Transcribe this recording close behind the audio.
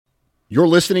You're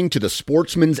listening to the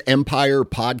Sportsman's Empire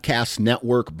Podcast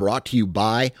Network, brought to you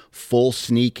by Full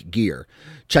Sneak Gear.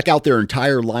 Check out their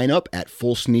entire lineup at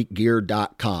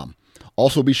fullsneakgear.com.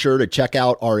 Also be sure to check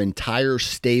out our entire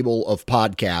stable of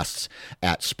podcasts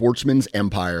at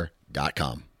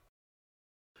sportsmansempire.com.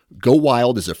 Go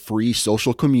Wild is a free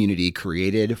social community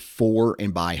created for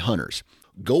and by hunters.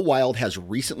 Go Wild has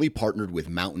recently partnered with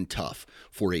Mountain Tough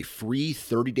for a free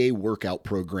 30-day workout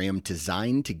program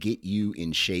designed to get you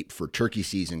in shape for turkey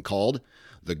season called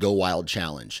the Go Wild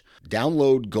Challenge.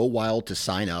 Download Go Wild to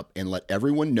sign up and let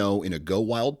everyone know in a Go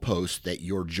Wild post that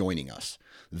you're joining us.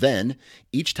 Then,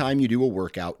 each time you do a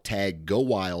workout, tag Go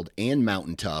Wild and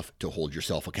Mountain Tough to hold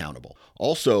yourself accountable.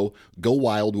 Also, Go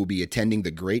Wild will be attending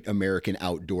the Great American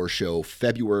Outdoor Show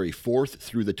February 4th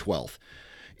through the 12th.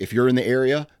 If you're in the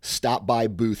area, stop by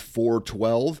booth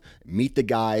 412, meet the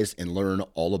guys, and learn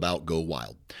all about Go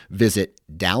Wild. Visit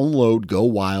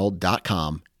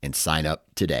downloadgowild.com and sign up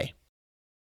today.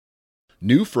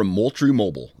 New from Moultrie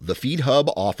Mobile, the Feed Hub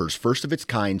offers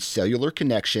first-of-its-kind cellular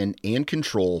connection and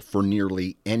control for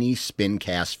nearly any spin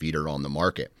cast feeder on the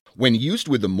market. When used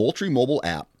with the Moultrie Mobile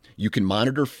app, you can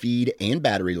monitor feed and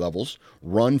battery levels,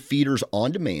 run feeders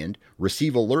on demand,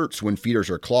 receive alerts when feeders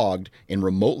are clogged, and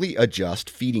remotely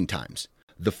adjust feeding times.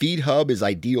 The Feed Hub is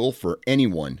ideal for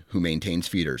anyone who maintains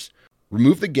feeders.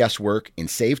 Remove the guesswork and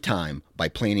save time by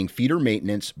planning feeder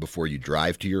maintenance before you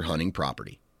drive to your hunting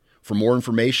property. For more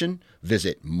information,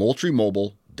 visit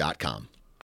MoultrieMobile.com.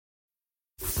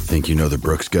 Think you know the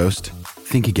Brooks Ghost?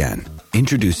 Think again.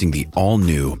 Introducing the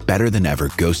all-new, better-than-ever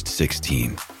Ghost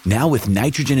 16. Now with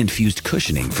nitrogen-infused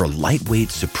cushioning for lightweight,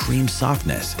 supreme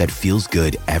softness that feels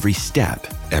good every step,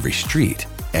 every street,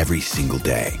 every single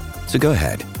day. So go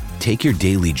ahead, take your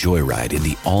daily joyride in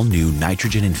the all-new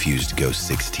nitrogen-infused Ghost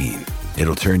 16.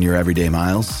 It'll turn your everyday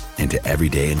miles into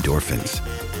everyday endorphins.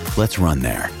 Let's run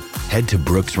there. Head to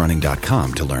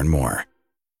brooksrunning.com to learn more.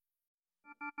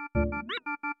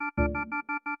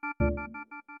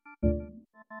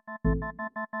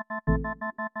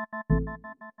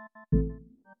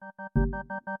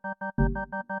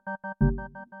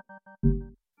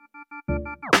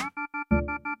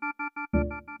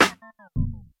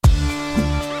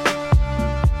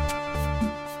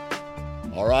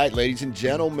 All right, ladies and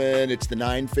gentlemen, it's the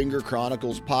Nine Finger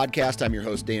Chronicles podcast. I'm your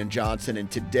host, Dan Johnson,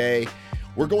 and today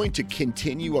we're going to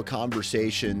continue a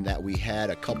conversation that we had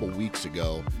a couple weeks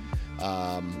ago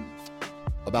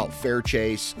about fair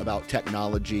chase, about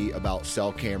technology, about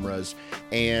cell cameras.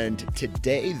 And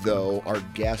today, though, our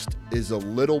guest is a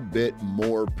little bit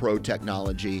more pro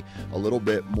technology, a little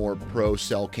bit more pro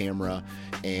cell camera,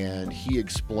 and he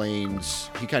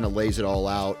explains, he kind of lays it all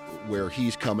out where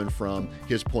he's coming from,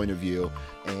 his point of view.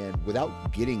 And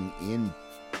without getting in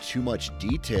too much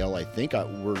detail, I think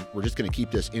we're just going to keep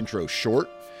this intro short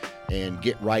and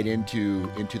get right into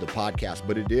the podcast.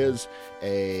 But it is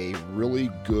a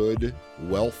really good,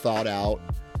 well thought out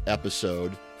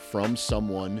episode from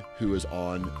someone who is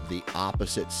on the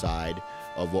opposite side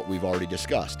of what we've already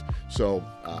discussed. So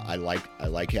I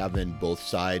like having both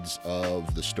sides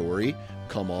of the story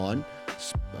come on,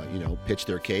 pitch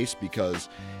their case, because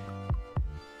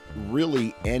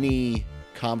really any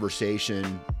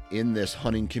conversation in this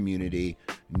hunting community,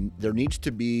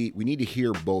 we need to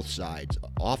hear both sides.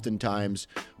 Oftentimes,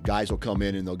 guys will come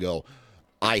in and they'll go,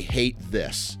 I hate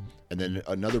this. And then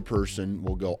another person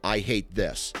will go, I hate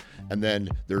this. And then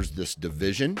there's this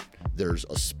division, there's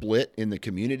a split in the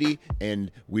community,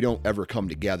 and we don't ever come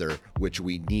together, which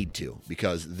we need to,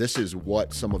 because this is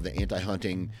what some of the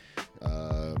anti-hunting,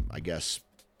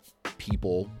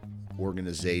 people,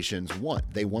 organizations want.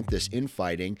 They want this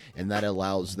infighting, and that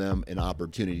allows them an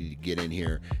opportunity to get in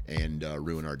here and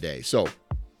ruin our day. So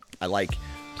I like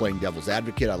playing devil's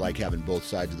advocate. I like having both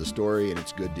sides of the story, and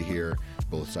it's good to hear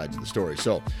both sides of the story.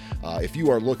 So if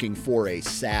you are looking for a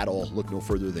saddle, look no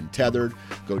further than Tethered.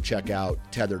 Go check out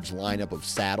Tethered's lineup of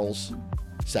saddles,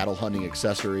 saddle hunting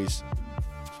accessories,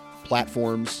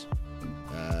 platforms,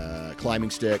 climbing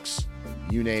sticks,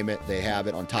 you name it, they have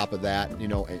it. On top of that,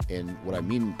 and what I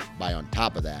mean by on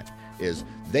top of that is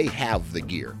they have the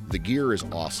gear. The gear is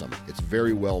awesome. It's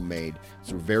very well made.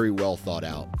 It's very well thought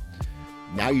out.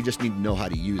 Now you just need to know how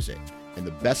to use it. And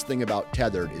the best thing about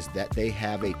Tethered is that they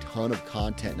have a ton of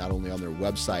content, not only on their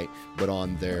website, but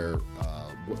on their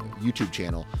YouTube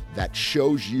channel that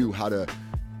shows you how to,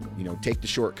 take the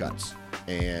shortcuts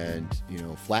and,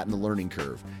 flatten the learning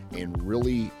curve and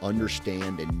really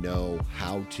understand and know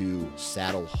how to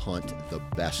saddle hunt the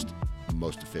best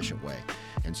most efficient way.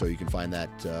 And so you can find that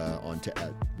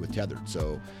with Tethered.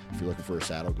 So if you're looking for a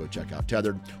saddle, go check out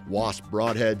Tethered. Wasp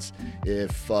broadheads.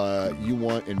 If you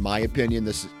want, in my opinion,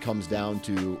 this comes down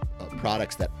to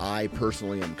products that I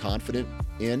personally am confident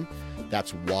in.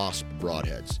 That's Wasp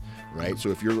broadheads, right? So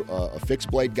if you're a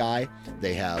fixed blade guy,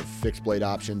 they have fixed blade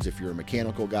options. If you're a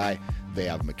mechanical guy, they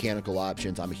have mechanical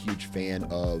options. I'm a huge fan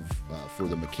of, for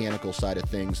the mechanical side of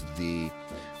things, the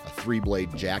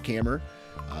 3-blade jackhammer.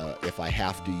 If I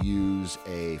have to use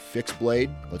a fixed blade,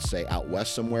 let's say out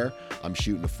west somewhere, I'm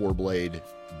shooting a 4-blade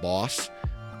Boss.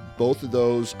 Both of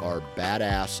those are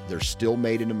badass. They're still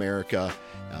made in America.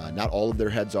 Not all of their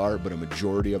heads are, but a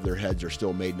majority of their heads are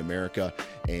still made in America.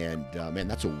 And man,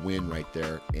 that's a win right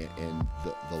there. And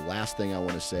the last thing I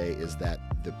want to say is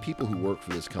that the people who work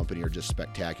for this company are just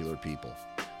spectacular people.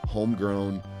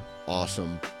 Homegrown,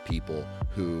 awesome people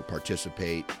who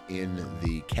participate in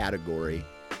the category.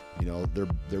 You know,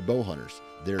 they're bow hunters.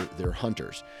 They're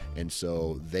hunters. And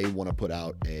so they want to put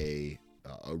out a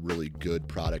really good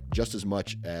product just as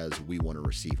much as we want to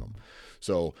receive them.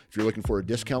 So if you're looking for a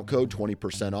discount code,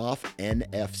 20% off,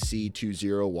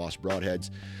 NFC20 Wasp broadheads.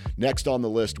 Next on the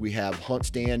list, we have Hunt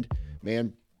Stand.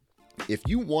 Man, if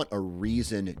you want a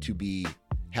reason to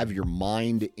have your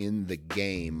mind in the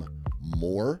game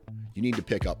more, you need to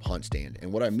pick up Hunt Stand.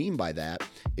 And what I mean by that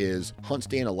is Hunt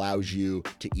Stand allows you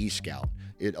to e-scout.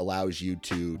 It allows you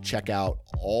to check out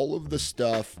all of the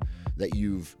stuff that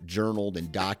you've journaled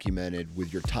and documented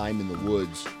with your time in the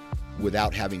woods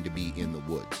without having to be in the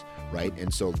woods, right?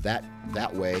 And so that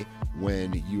way,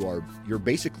 when you're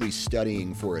basically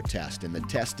studying for a test, and the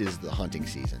test is the hunting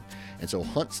season. And so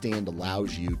Hunt Stand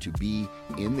allows you to be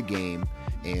in the game,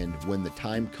 and when the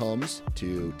time comes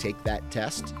to take that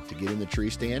test, to get in the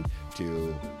tree stand,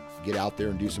 to get out there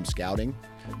and do some scouting,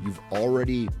 you've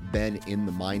already been in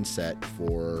the mindset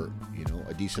for,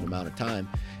 a decent amount of time,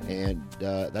 and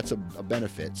that's a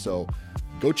benefit. So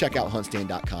go check out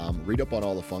huntstand.com, read up on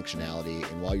all the functionality,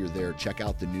 and while you're there, check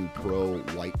out the new Pro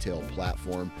Whitetail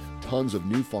platform. Tons of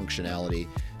new functionality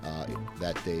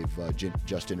that they've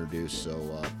just introduced,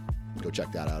 so go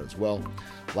check that out as well.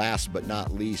 Last but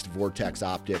not least, Vortex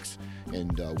Optics.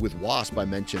 And with Wasp, I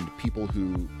mentioned people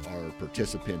who are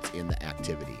participants in the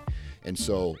activity. And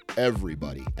so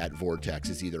everybody at Vortex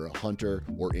is either a hunter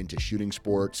or into shooting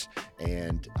sports,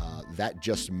 and that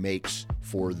just makes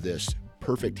for this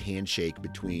perfect handshake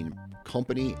between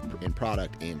company and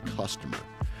product and customer,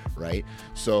 right?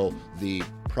 So the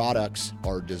products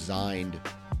are designed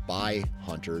by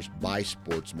hunters, by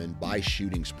sportsmen, by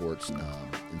shooting sports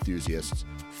enthusiasts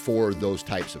for those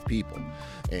types of people.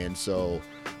 And so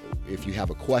if you have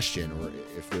a question, or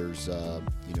if there's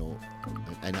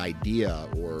an idea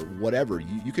or whatever,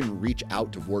 you can reach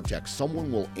out to Vortex.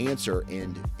 Someone will answer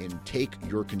and take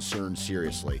your concern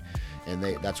seriously. And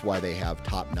that's why they have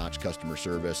top-notch customer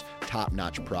service,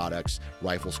 top-notch products,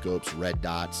 rifle scopes, red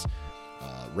dots,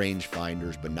 range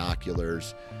finders,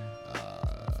 binoculars.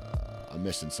 I'm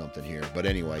missing something here, but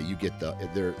anyway, you get they're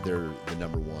the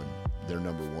number one. They're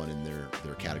number one in their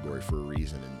category for a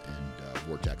reason, and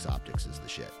Vortex Optics is the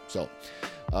shit. So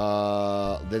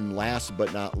then last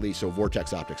but not least, so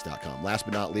vortexoptics.com. Last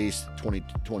but not least,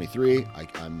 2023,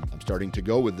 I'm starting to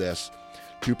go with this,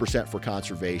 2% for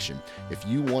conservation. If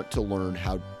you want to learn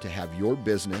how to have your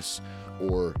business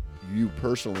or you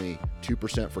personally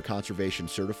 2% for conservation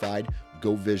certified,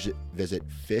 go visit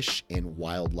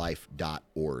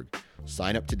fishandwildlife.org.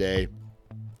 Sign up today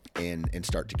and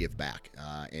start to give back.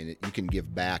 And you can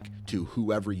give back to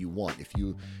whoever you want. If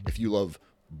you love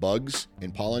bugs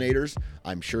and pollinators,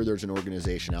 I'm sure there's an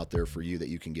organization out there for you that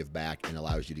you can give back and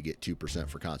allows you to get 2%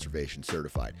 for conservation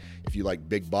certified. If you like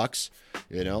big bucks,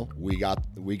 we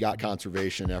got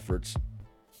conservation efforts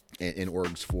and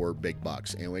orgs for big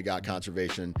bucks, and we got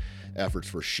conservation efforts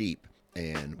for sheep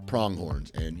and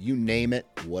pronghorns and you name it,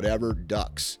 whatever,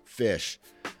 ducks, fish.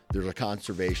 There's a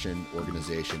conservation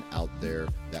organization out there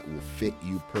that will fit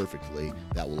you perfectly,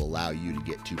 that will allow you to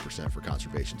get 2% for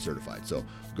conservation certified. So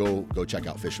go check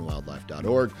out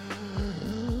fishandwildlife.org.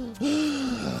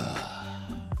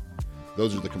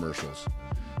 Those are the commercials.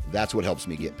 That's what helps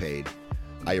me get paid.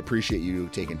 I appreciate you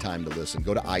taking time to listen.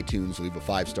 Go to iTunes, leave a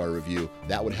 5-star review.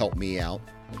 That would help me out.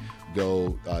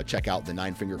 Go check out the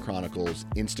Nine Finger Chronicles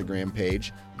Instagram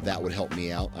page. That would help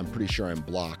me out. I'm pretty sure I'm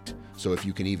blocked, so if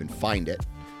you can even find it,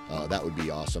 that would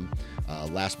be awesome.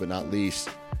 Last but not least,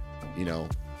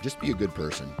 just be a good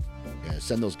person.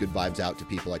 Send those good vibes out to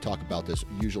people. I talk about this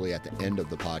usually at the end of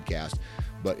the podcast,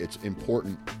 but it's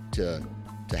important to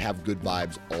to have good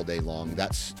vibes all day long.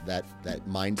 That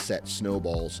mindset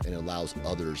snowballs and allows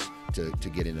others to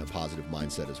get in a positive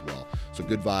mindset as well. So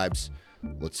good vibes.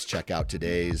 Let's check out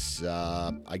today's,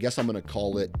 I guess I'm going to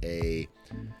call it a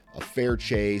fair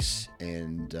chase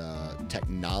and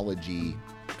technology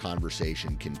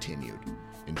conversation continued.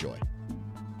 Enjoy.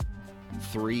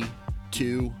 3,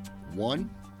 2, 1.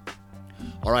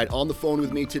 All right, on the phone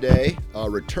with me today, a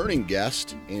returning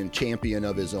guest and champion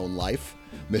of his own life,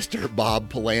 Mr. Bob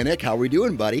Polanic. How are we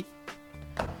doing, buddy?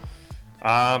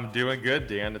 I'm doing good,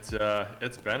 Dan. It's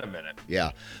been a minute.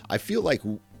 Yeah, I feel like,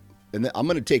 and I'm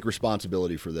going to take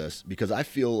responsibility for this because I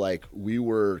feel like we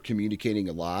were communicating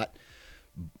a lot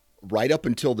right up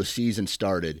until the season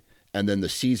started, and then the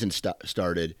season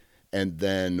started, and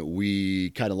then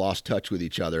we kind of lost touch with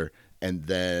each other, and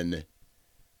then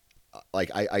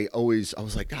like I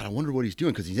was like, God, I wonder what he's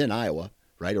doing because he's in Iowa,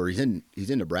 right? Or he's in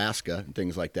Nebraska and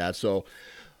things like that. So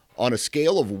on a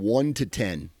scale of 1 to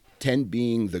 10, 10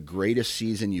 being the greatest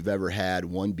season you've ever had,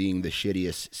 1 being the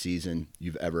shittiest season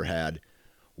you've ever had,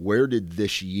 where did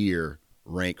this year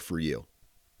rank for you?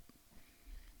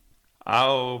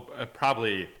 I'll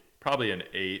probably an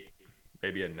 8,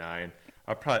 maybe a 9.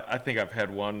 I think I've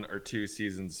had 1 or 2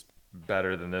 seasons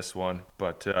better than this one.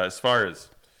 But as far as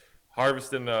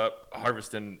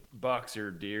harvesting bucks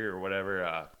or deer or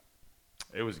whatever,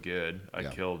 it was good. I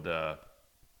killed a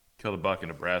buck in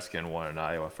Nebraska and 1 in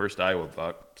Iowa. First Iowa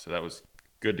buck, so that was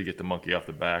good to get the monkey off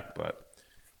the back. But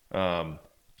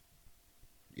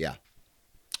yeah,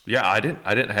 I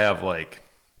didn't have like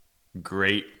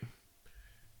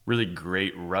really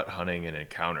great rut hunting and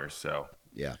encounters. So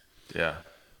yeah.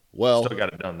 Well, still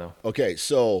got it done though. Okay,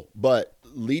 so but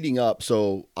leading up,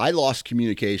 so I lost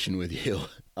communication with you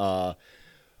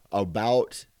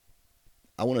about,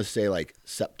 I want to say like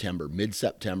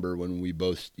mid-September, when we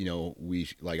both,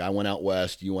 I went out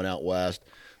west, you went out west.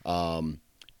 Did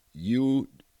you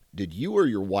or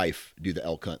your wife do the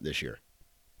elk hunt this year?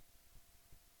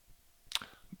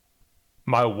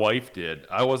 My wife did.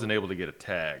 I wasn't able to get a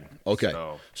tag. Okay.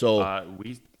 So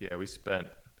we spent.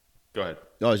 Go ahead.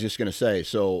 No, I was just going to say,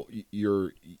 so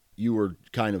you were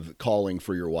kind of calling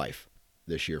for your wife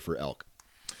this year for elk.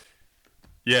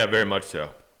 Yeah, very much so.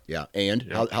 Yeah. And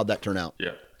how'd that turn out?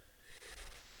 Yeah.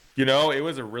 It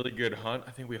was a really good hunt.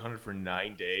 I think we hunted for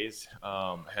 9 days.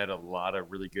 Had a lot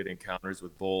of really good encounters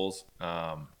with bulls.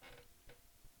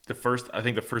 The first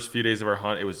few days of our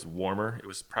hunt, it was warmer. It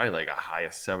was probably like a high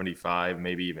of 75,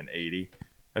 maybe even 80.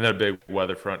 And then a big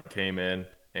weather front came in,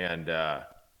 and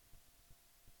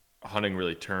hunting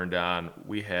really turned on.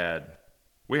 We had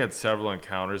several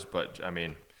encounters, but I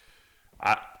mean,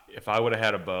 if I would have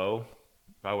had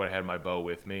my bow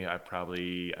with me, I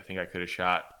think I could have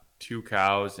shot 2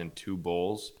 cows and 2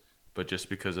 bulls, but just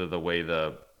because of the way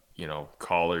the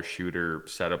caller shooter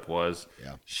setup was,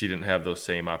 she didn't have those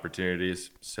same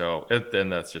opportunities. So then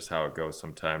that's just how it goes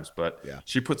sometimes. But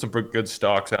she put some good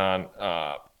stalks on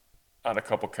a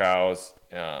couple cows.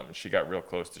 She got real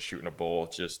close to shooting a bull.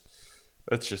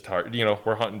 It's just hard.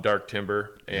 We're hunting dark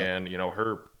timber, and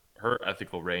her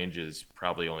ethical range is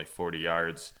probably only 40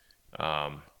 yards.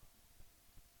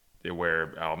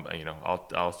 Where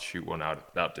I'll shoot one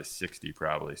out to 60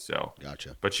 probably. So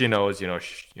gotcha. But she knows,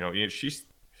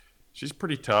 she's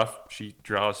pretty tough. She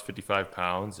draws 55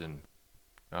 pounds, and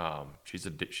she's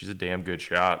a damn good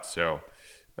shot. So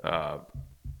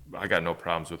I got no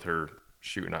problems with her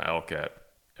shooting an elk at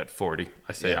 40.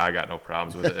 I say I got no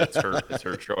problems with it. It's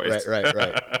her choice.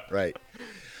 Right.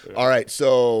 All right.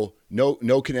 So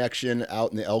no connection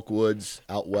out in the elk woods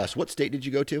out west. What state did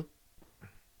you go to?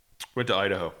 Went to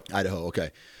Idaho.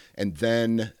 Okay. And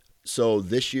then, so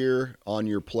this year on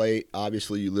your plate,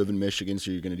 obviously you live in Michigan, so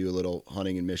you're going to do a little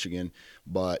hunting in Michigan.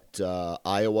 But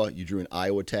Iowa, you drew an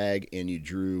Iowa tag, and you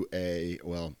drew you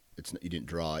didn't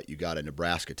draw it. You got a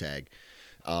Nebraska tag.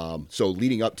 So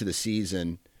leading up to the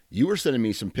season, you were sending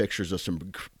me some pictures of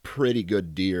some pretty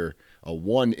good deer.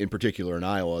 One in particular in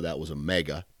Iowa that was a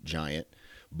mega giant.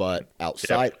 But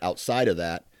outside of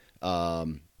that,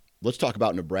 let's talk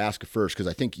about Nebraska first, because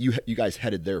I think you guys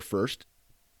headed there first.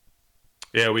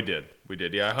 Yeah, we did.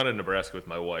 Yeah, I hunted Nebraska with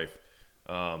my wife.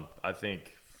 I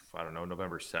think,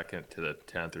 November 2nd to the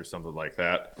 10th or something like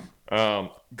that.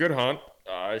 Good hunt.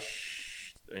 I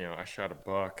shot a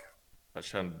buck. I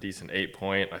shot a decent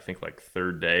 8-point, I think like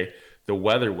 3rd day. The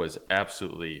weather was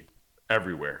absolutely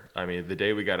everywhere. I mean, the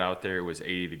day we got out there, it was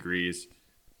 80 degrees.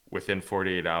 Within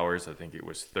 48 hours, I think it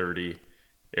was 30.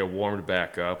 It warmed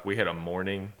back up. We had a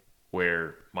morning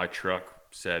where my truck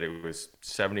said it was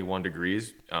 71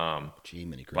 degrees. By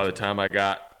the time I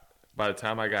got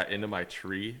into my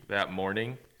tree that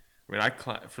morning, I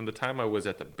mean, from the time I was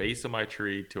at the base of my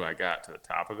tree till I got to the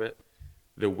top of it,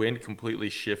 the wind completely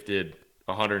shifted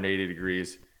 180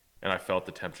 degrees, and I felt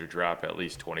the temperature drop at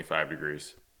least 25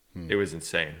 degrees. It was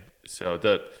insane. So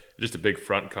just a big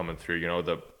front coming through.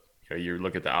 You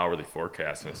look at the hourly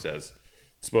forecast and it says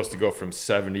it's supposed to go from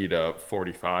 70 to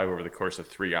 45 over the course of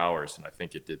 3 hours, and I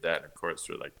think it did that in a course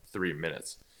of like 3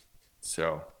 minutes.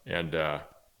 So yeah,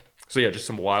 just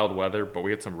some wild weather, but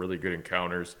we had some really good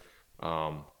encounters.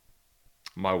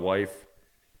 My wife,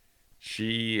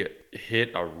 she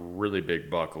hit a really big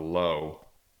buck low,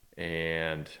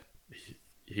 and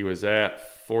he was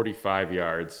at 45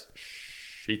 yards.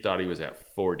 She thought he was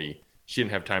at 40. She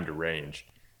didn't have time to range.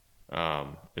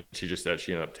 She just said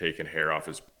she ended up taking hair off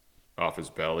his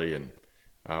belly, and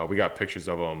we got pictures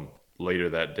of him later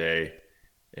that day,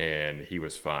 and he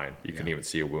was fine. You couldn't even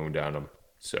see a wound on him.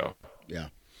 So yeah.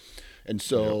 And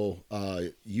so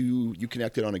you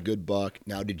connected on a good buck.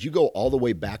 Now, did you go all the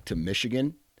way back to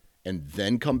Michigan and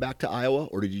then come back to Iowa,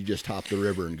 or did you just hop the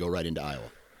river and go right into Iowa?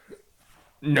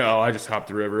 No, I just hopped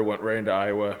the river, went right into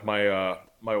Iowa.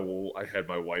 I had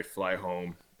my wife fly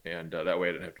home, and that way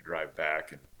I didn't have to drive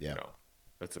back. And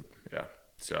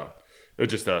so it was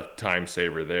just a time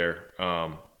saver there.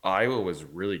 Iowa was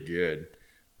really good.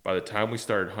 By the time we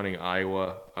started hunting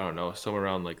Iowa, I don't know, somewhere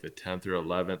around like the 10th or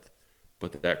 11th,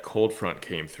 but that cold front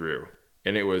came through,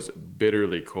 and it was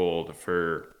bitterly cold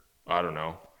for, I don't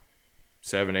know,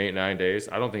 7, 8, 9 days.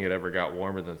 I don't think it ever got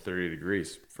warmer than 30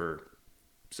 degrees for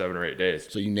 7 or 8 days.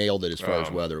 So you nailed it as far as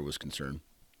weather was concerned.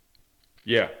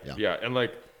 Yeah. And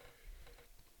like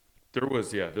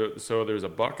there's a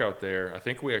buck out there. I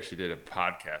think we actually did a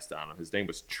podcast on him. His name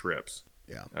was Trips.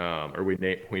 Yeah. Or we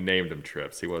named him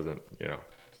Trips. He wasn't,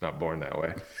 he's not born that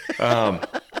way.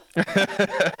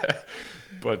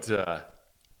 But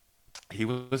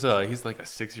he's like a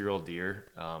 6-year-old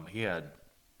deer. I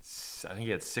think he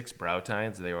had 6 brow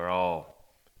tines. They were all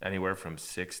anywhere from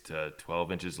 6 to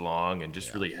 12 inches long and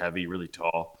just really heavy, really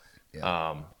tall.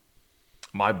 Yeah.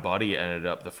 My buddy ended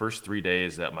up, the first 3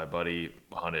 days that my buddy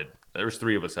hunted, there was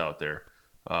 3 of us out there.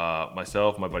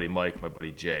 Myself, my buddy Mike, my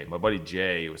buddy Jay. My buddy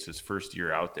Jay, it was his first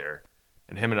year out there,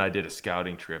 and him and I did a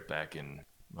scouting trip back in,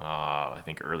 I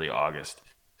think early August.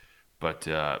 But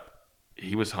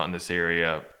he was hunting this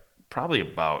area probably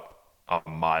about a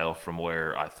mile from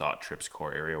where I thought Tripp's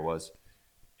core area was.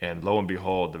 And lo and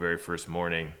behold, the very first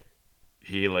morning,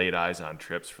 he laid eyes on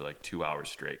Trips for like 2 hours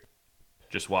straight.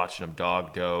 Just watching him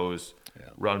dog doze,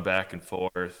 run back and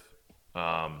forth.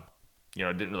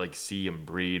 Didn't really see him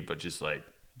breed, but just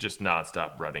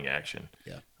nonstop running action.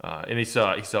 Yeah. And he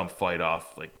saw him fight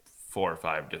off like 4 or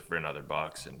 5 different other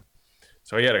bucks. And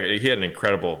so he had an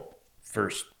incredible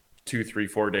first 2, 3,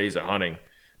 4 days of hunting.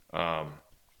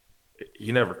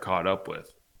 He never caught up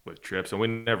with Trips, and we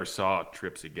never saw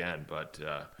Trips again, but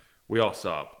we all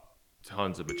saw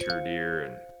tons of mature deer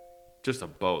and just a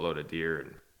boatload of deer.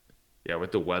 And yeah,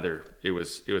 with the weather, it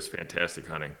was fantastic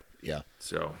hunting. Yeah.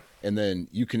 So. And then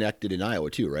you connected in Iowa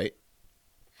too, right?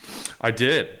 I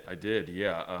did.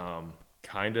 Yeah.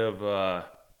 Kind of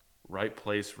right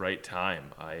place, right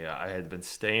time. I had been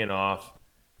staying off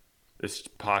this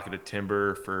pocket of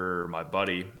timber for my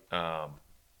buddy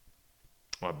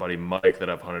Mike that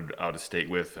I've hunted out of state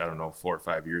with, I don't know, 4 or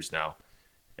 5 years now.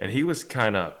 And he was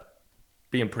kind of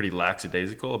being pretty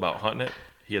lackadaisical about hunting it.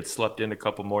 He had slept in a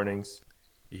couple mornings.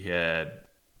 He had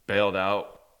bailed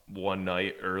out one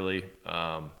night early.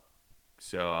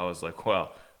 So I was like,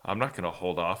 well, I'm not going to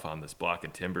hold off on this block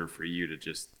of timber for you to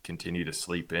just continue to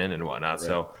sleep in and whatnot. Right.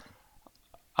 So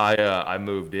I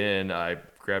moved in. I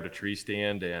grabbed a tree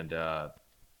stand, and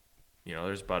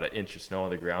there's about 1 inch of snow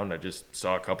on the ground. I just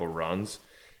saw a couple runs,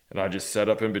 and I just set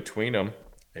up in between them.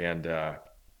 And it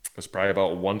was probably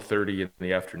about 1:30 in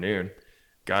the afternoon.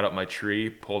 Got up my tree,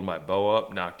 pulled my bow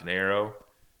up, knocked an arrow,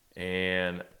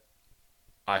 and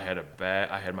I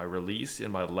had my release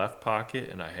in my left pocket,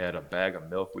 and I had a bag of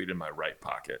milkweed in my right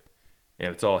pocket.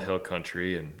 And it's all hill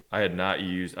country, and I've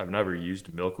never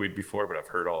used milkweed before, but I've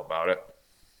heard all about it.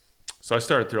 So I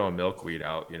started throwing milkweed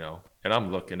out, and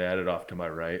I'm looking at it off to my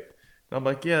right. And I'm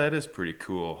like, yeah, that is pretty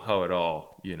cool how it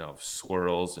all,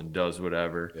 swirls and does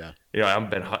whatever. Yeah.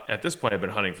 At this point, I've been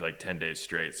hunting for like 10 days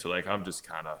straight. So like, I'm just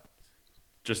kind of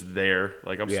just there.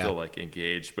 Like I'm still like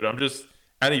engaged, but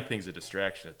anything's a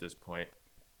distraction at this point.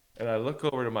 And I look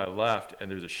over to my left,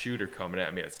 and there's a shooter coming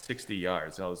at me at 60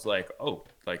 yards. And I was like, oh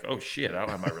shit, I don't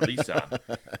have my release on.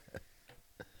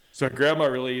 So I grab my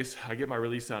release. I get my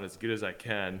release on as good as I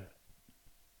can.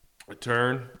 I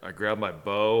turn, I grab my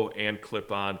bow and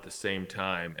clip on at the same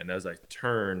time. And as I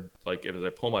turn, as I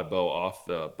pull my bow off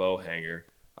the bow hanger,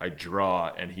 I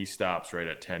draw, and he stops right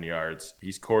at 10 yards.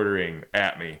 He's quartering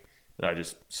at me, and I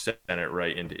just sent it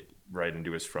right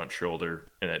into his front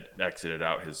shoulder, and it exited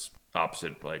out his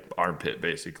opposite like armpit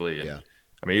basically. And Yeah.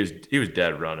 I mean, he was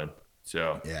dead running.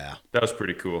 So Yeah. that was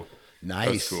pretty cool. Nice.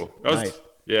 That was cool. Nice.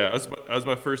 That was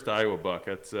my first Iowa buck.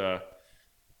 That's I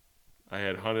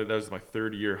had hunted. That was my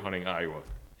third year hunting Iowa,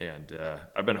 and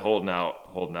I've been holding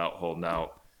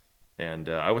out. And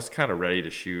I was kind of ready to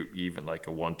shoot even like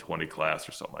a 120 class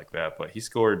or something like that. But he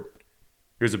scored.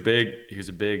 He was a big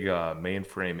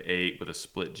mainframe 8 with a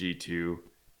split G2. I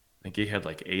think he had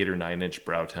like 8 or 9 inch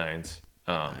brow tines.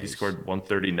 He scored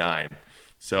 139.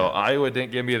 So Iowa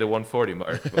didn't give me the 140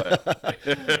 mark, but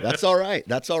That's all right.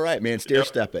 That's all right, man. Stair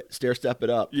step it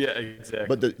up. yeah, exactly.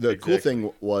 But the cool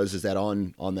thing is that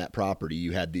on that property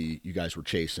you guys were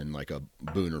chasing like a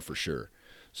booner for sure.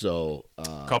 So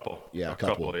a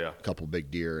couple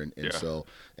big deer, and so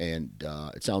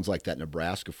it sounds like that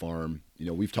Nebraska farm.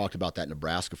 We've talked about that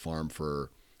Nebraska farm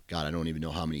for God, I don't even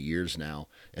know how many years now,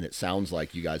 and it sounds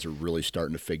like you guys are really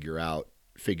starting to figure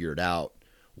it out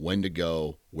when to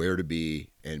go, where to be,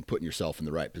 and putting yourself in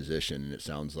the right position. And it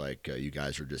sounds like you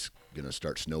guys are just going to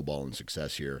start snowballing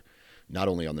success here, not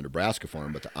only on the Nebraska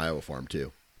farm but the Iowa farm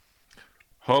too.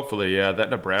 Hopefully, yeah. That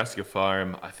Nebraska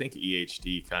farm, I think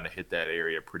EHD kind of hit that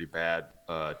area pretty bad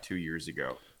 2 years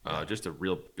ago. Just a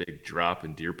real big drop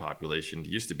in deer population. It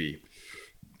used to be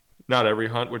not every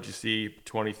hunt would you see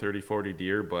 20, 30, 40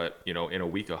 deer, but, in a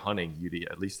week of hunting, you'd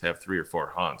at least have 3 or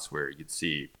 4 hunts where you'd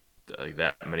see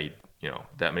that many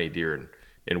deer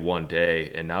in one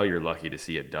day. And now you're lucky to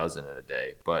see a dozen in a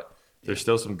day. But there's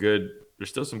still some good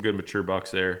mature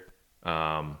bucks there.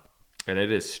 And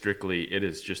it's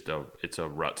a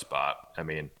rut spot. I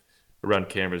mean, I run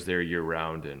cameras there year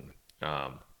round, and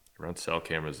run cell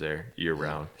cameras there year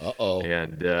round.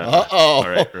 And all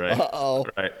right.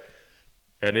 Right.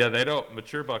 And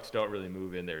mature bucks don't really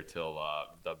move in there till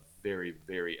the very,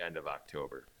 very end of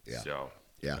October. Yeah. So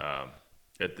yeah,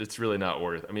 it's really not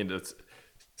worth. I mean,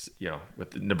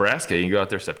 with Nebraska, you can go out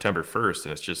there September 1st,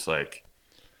 and it's just like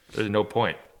there's no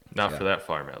point. Not for that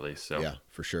farm, at least. So yeah,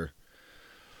 for sure.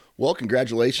 Well,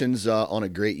 congratulations on a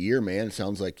great year, man. It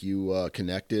sounds like you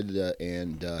connected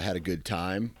and had a good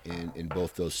time in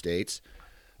both those states.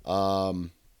 So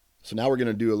now we're going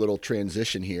to do a little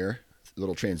transition here, a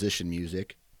little transition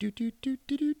music. Doot, doot, doot,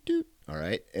 doot, doot, doot. All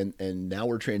right. And now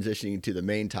we're transitioning to the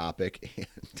main topic.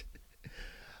 And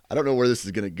I don't know where this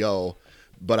is going to go,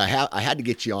 but I had to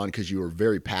get you on because you were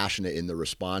very passionate in the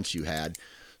response you had.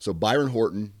 So Byron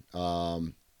Horton,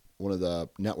 one of the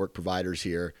network providers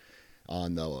here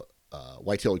on the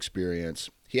Whitetail Experience,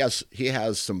 he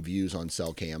has some views on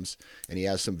cell cams, and he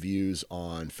has some views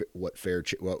on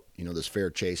this fair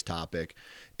chase topic.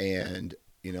 And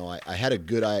I had a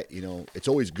good it's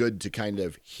always good to kind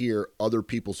of hear other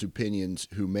people's opinions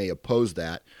who may oppose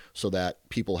that, so that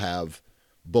people have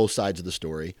both sides of the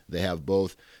story. They have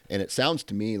both, and it sounds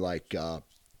to me like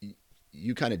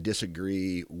you kind of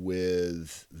disagree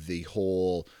with the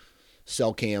whole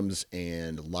cell cams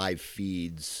and live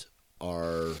feeds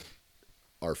are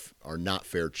not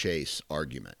fair chase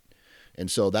argument.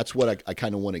 And so that's what I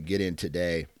kind of want to get in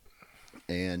today.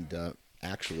 And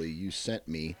actually, you sent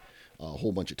me a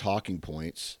whole bunch of talking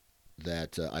points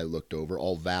that I looked over,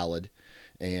 all valid.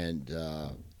 And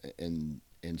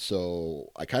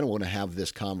so I kind of want to have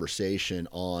this conversation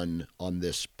on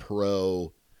this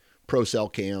pro cell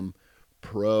cam,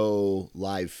 pro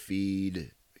live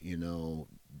feed,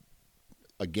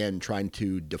 again, trying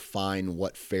to define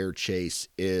what fair chase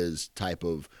is type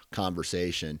of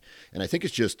conversation. And I think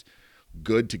it's just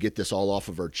good to get this all off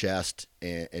of our chest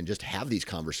and just have these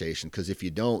conversations. Because if you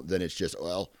don't, then it's just,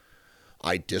 well,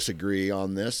 I disagree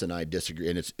on this and I disagree.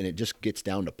 And it just gets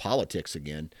down to politics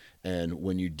again. And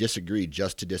when you disagree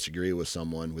just to disagree with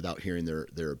someone without hearing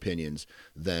their opinions,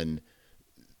 then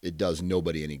it does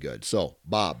nobody any good. So,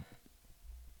 Bob,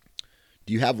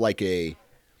 do you have like a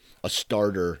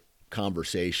starter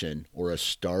conversation or a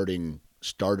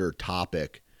starter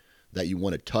topic that you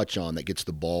want to touch on that gets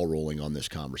the ball rolling on this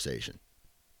conversation?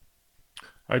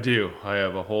 I do. I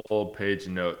have a whole page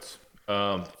of notes.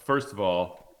 First of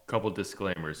all, a couple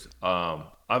disclaimers.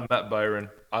 I've met Byron.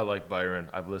 I like Byron.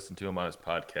 I've listened to him on his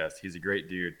podcast. He's a great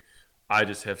dude. I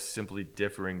just have simply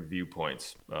differing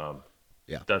viewpoints.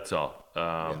 That's all.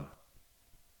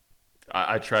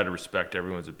 I try to respect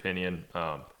everyone's opinion.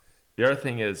 The other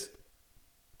thing is,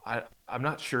 I'm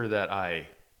not sure that I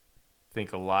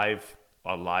think a live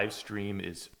stream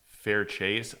is fair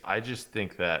chase. I just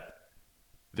think that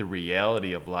the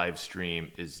reality of live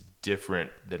stream is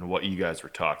different than what you guys were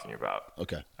talking about.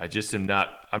 Okay. I'm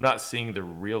not seeing the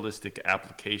realistic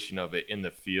application of it in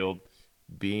the field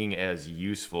being as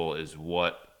useful as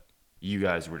what you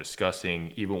guys were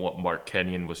discussing, even what Mark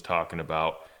Kenyon was talking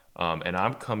about. And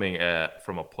I'm coming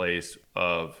from a place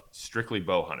of strictly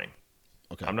bow hunting.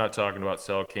 Okay. I'm not talking about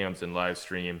cell cams and live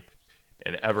stream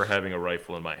and ever having a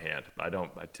rifle in my hand. I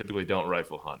typically don't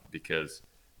rifle hunt because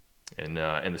in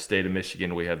the state of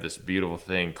Michigan, we have this beautiful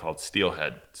thing called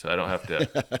steelhead. So I don't have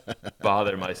to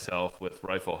bother myself with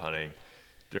rifle hunting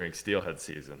during steelhead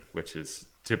season, which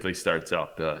typically starts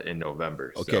out in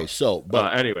November. Okay.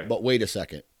 Anyway. But wait a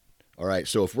second. All right.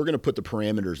 So if we're going to put the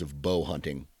parameters of bow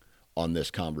hunting on this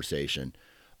conversation,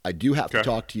 I do have to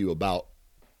talk to you about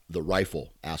the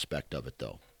rifle aspect of it,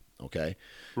 though. Okay.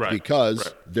 Right.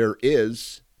 Because there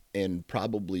is and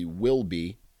probably will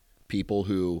be people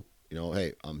who,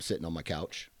 hey, I'm sitting on my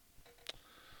couch.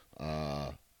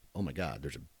 Oh my God,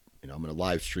 I'm going to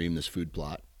live stream this food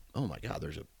plot. Oh my God,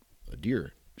 there's a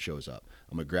deer shows up.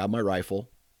 I'm going to grab my rifle,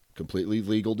 completely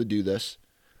legal to do this.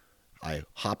 I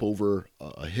hop over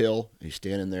a hill, and he's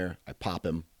standing there. I pop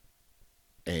him,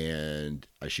 and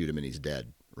I shoot him, and he's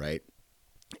dead, right?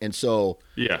 And so,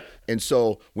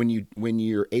 when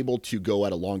you're able to go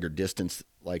at a longer distance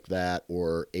like that,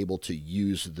 or able to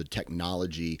use the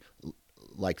technology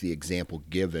like the example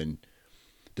given,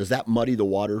 does that muddy the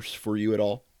waters for you at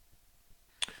all?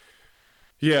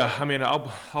 Yeah, I mean,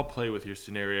 I'll play with your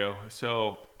scenario.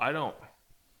 So I don't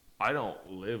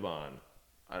live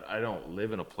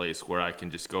in a place where I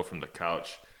can just go from the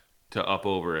couch to up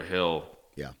over a hill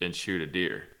and shoot a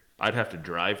deer. I'd have to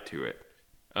drive to it.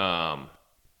 And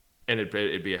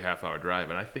it'd be a half-hour drive.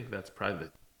 And I think that's probably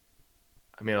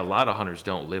a lot of hunters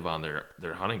don't live on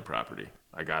their hunting property.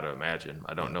 I got to imagine.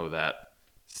 I don't know that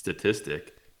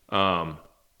statistic. Now,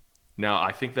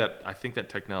 I think that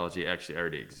technology actually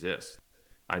already exists.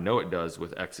 I know it does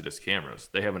with Exodus cameras.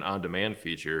 They have an on-demand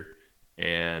feature,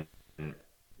 and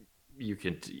you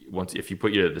can if you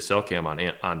put the cell cam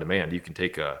on demand, you can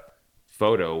take a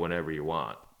photo whenever you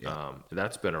want. Yeah.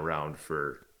 That's been around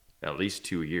for at least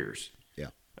 2 years. Yeah.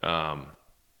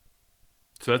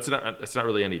 So that's not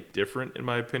really any different in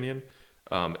my opinion.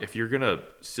 If you're gonna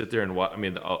sit there and watch,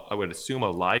 I would assume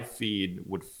a live feed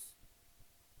would.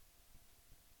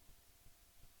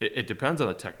 It depends on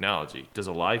the technology. Does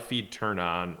a live feed turn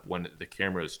on when the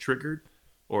camera is triggered,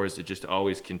 or is it just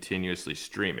always continuously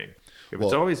streaming? If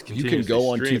it's always continuously you can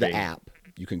go onto streaming, the app.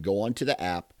 You can go onto the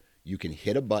app. You can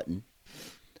hit a button,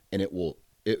 and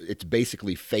it's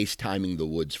basically FaceTiming the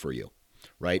woods for you,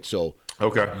 right? So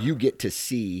you get to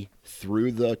see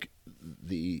through the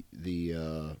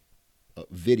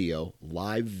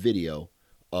live video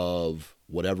of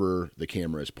whatever the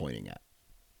camera is pointing at.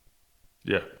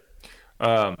 Yeah.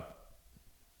 I'm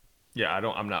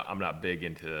not big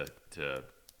into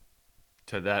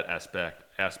that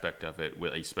aspect of it,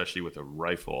 especially with a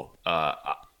rifle.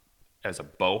 As a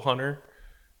bow hunter,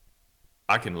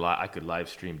 I could live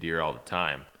stream deer all the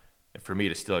time, and for me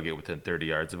to still get within 30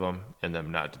 yards of them and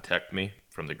them not detect me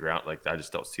from the ground, I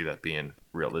just don't see that being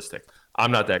realistic.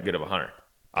 I'm not that good of a hunter.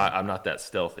 I'm not that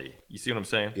stealthy. You see what I'm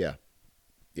saying? Yeah.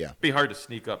 It'd be hard to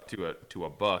sneak up to a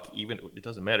buck. Even it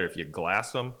doesn't matter if you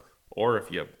glass them or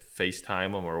if you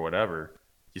FaceTime them or whatever.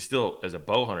 You still, as a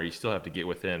bow hunter, you still have to get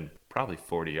within probably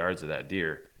 40 yards of that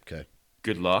deer. Okay.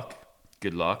 Good luck.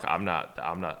 I'm not.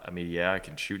 I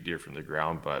can shoot deer from the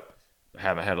ground, but I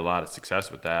haven't had a lot of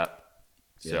success with that.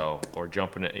 So, or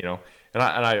jumping it, And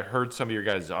I heard some of your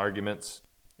guys' arguments,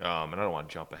 and I don't want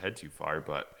to jump ahead too far,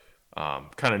 but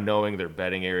kind of knowing their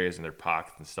bedding areas and their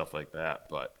pockets and stuff like that.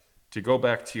 But to go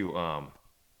back to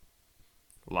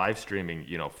live streaming,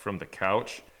 from the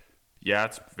couch,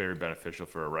 it's very beneficial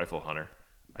for a rifle hunter.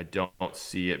 I don't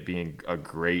see it being a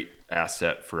great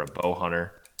asset for a bow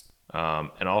hunter.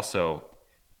 And also,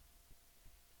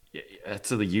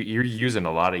 you're using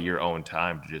a lot of your own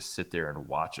time to just sit there and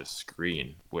watch a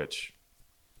screen, which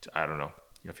I don't know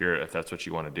if that's what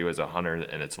you want to do as a hunter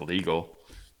and it's legal,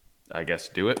 I guess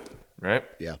do it, right?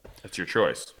 Yeah. That's your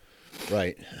choice.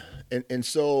 Right. And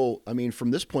so,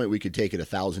 from this point, we could take it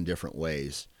 1,000 different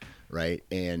ways, right?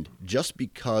 And just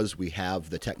because we have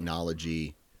the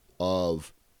technology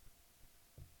of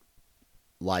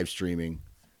live streaming,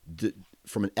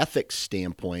 from an ethics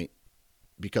standpoint,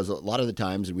 because a lot of the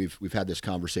times, and we've had this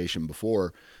conversation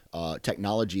before,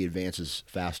 technology advances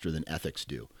faster than ethics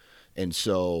do. And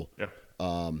so,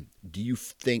 do you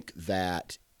think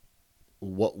that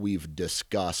what we've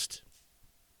discussed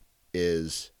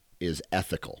is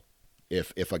ethical?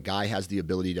 If a guy has the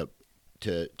ability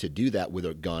to do that with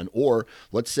a gun, or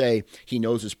let's say he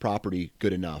knows his property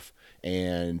good enough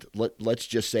And let's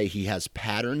just say he has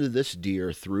patterned this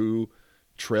deer through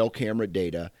trail camera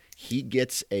data. He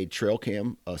gets a trail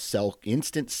cam,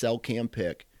 instant cell cam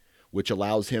pick, which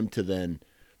allows him to then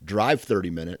drive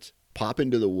 30 minutes, pop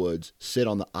into the woods, sit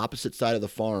on the opposite side of the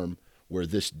farm where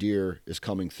this deer is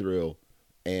coming through,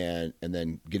 and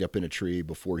then get up in a tree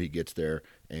before he gets there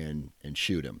and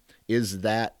shoot him. Is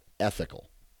that ethical?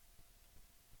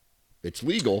 It's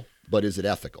legal, but is it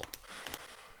ethical?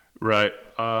 Right.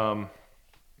 Well,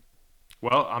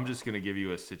 I'm just going to give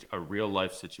you a real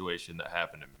life situation that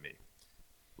happened to me.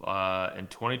 In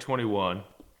 2021,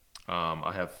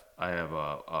 I have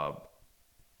I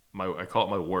call it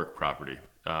my work property.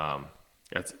 I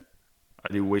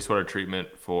do wastewater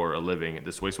treatment for a living.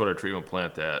 This wastewater treatment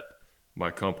plant that my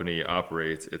company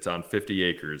operates, it's on 50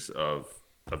 acres of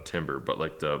timber, but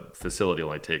like the facility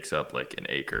only takes up like an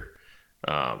acre.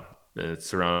 And it's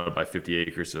surrounded by 50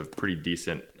 acres of pretty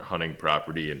decent hunting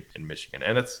property in Michigan.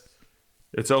 And it's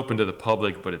open to the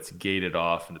public, but it's gated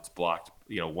off and it's blocked.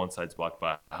 One side's blocked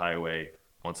by a highway,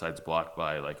 one side's blocked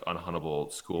by like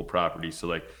unhuntable school property. So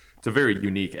like it's a very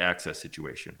unique access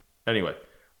situation. Anyway,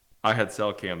 I had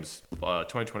cell cams.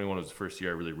 2021 was the first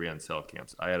year I really ran cell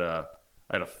cams. I had a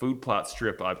food plot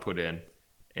strip I put in,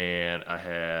 and I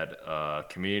had a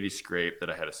community scrape that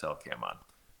I had a cell cam on.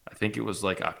 I think it was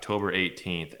like October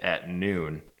 18th at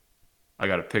noon. I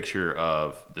got a picture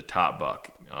of the top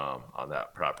buck on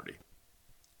that property.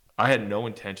 I had no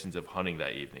intentions of hunting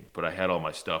that evening, but I had all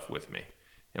my stuff with me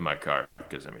in my car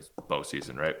because, it's bow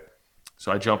season, right?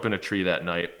 So I jump in a tree that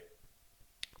night.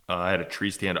 I had a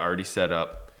tree stand already set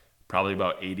up, probably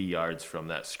about 80 yards from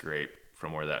that scrape,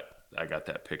 from where I got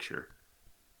that picture.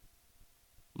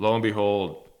 Lo and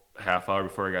behold, half hour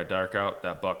before it got dark out,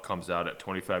 that buck comes out at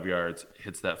 25 yards,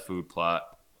 hits that food plot.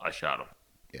 I shot him.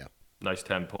 Yeah. Nice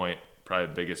 10-point, probably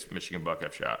the biggest Michigan buck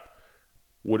I've shot.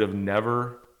 Would have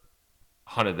never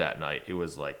hunted that night. It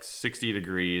was like 60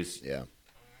 degrees. Yeah.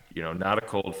 Not a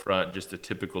cold front, just a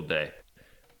typical day.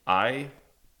 I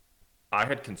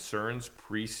had concerns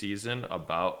preseason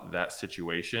about that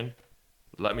situation.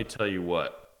 Let me tell you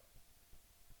what.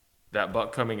 That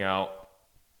buck coming out,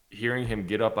 hearing him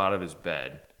get up out of his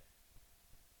bed,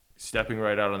 stepping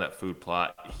right out on that food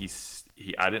plot,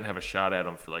 I didn't have a shot at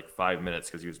him for like 5 minutes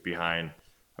because he was behind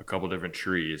a couple different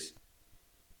trees.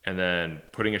 And then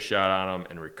putting a shot on him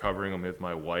and recovering him with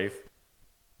my wife,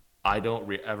 I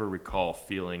don't ever recall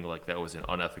feeling like that was an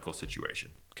unethical situation.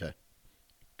 Okay,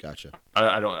 gotcha.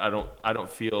 I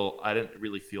didn't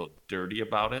really feel dirty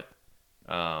about it.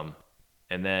 And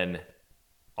then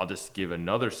I'll just give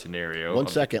another scenario. One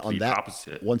second on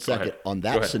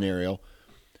that scenario.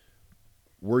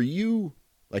 Were you,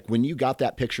 like, when you got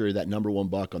that picture of that number one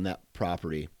buck on that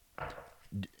property,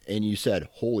 and you said,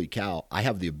 holy cow, I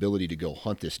have the ability to go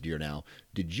hunt this deer now,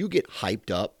 did you get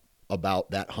hyped up about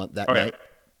that hunt that night?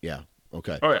 Yeah.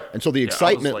 Okay. Oh, yeah. And so the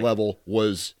excitement level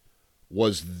was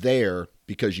there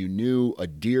because you knew a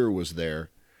deer was there.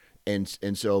 And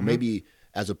so maybe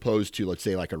as opposed to, let's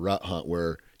say, like a rut hunt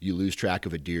where you lose track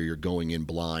of a deer, you're going in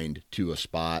blind to a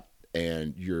spot,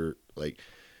 and you're like,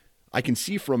 I can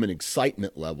see from an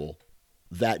excitement level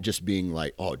that just being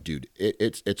like, oh, dude,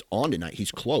 it's on tonight.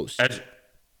 He's close. Edge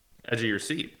of your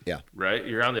seat. Yeah. Right?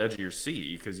 You're on the edge of your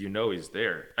seat because he's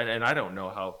there. And I didn't know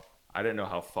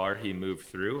how far he moved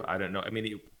through. I don't know.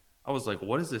 I was like,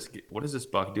 what is this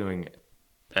buck doing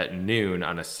at noon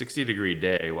on a 60-degree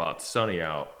day while it's sunny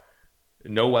out?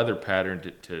 No weather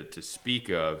pattern to speak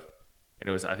of.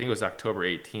 And I think it was October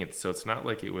 18th. So it's not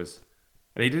like it was,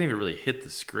 and he didn't even really hit the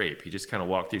scrape. He just kind of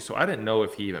walked through. So I didn't know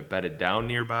if he even bedded down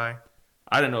nearby.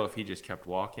 I didn't know if he just kept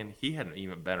walking. He hadn't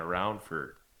even been around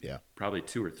for probably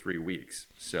 2 or 3 weeks.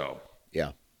 So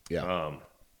yeah. All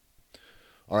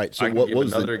right. So what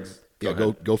was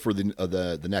go for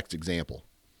the next example.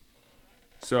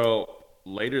 So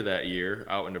later that year,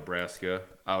 out in Nebraska,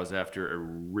 I was after a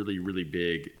really, really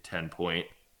big 10-point,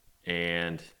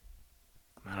 and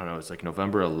I don't know, it's like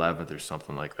November 11th or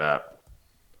something like that.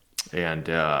 And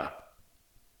at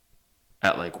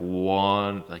like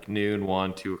noon,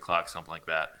 1, 2 o'clock, something like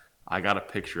that, I got a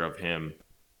picture of him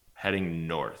heading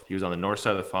north. He was on the north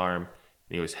side of the farm,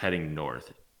 and he was heading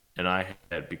north. And I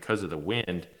had, because of the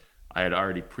wind, I had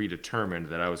already predetermined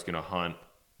that I was going to hunt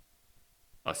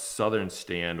a southern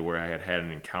stand where I had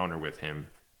an encounter with him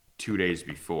 2 days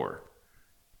before.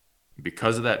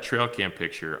 Because of that trail cam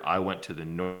picture, I went to the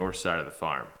north side of the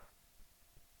farm.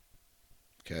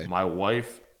 Okay. My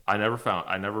wife, I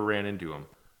never ran into him.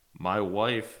 My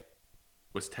wife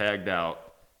was tagged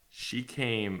out. She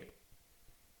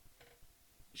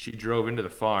drove into the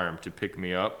farm to pick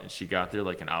me up, and she got there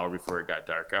like an hour before it got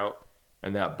dark out.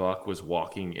 and that buck was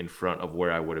walking in front of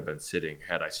where I would have been sitting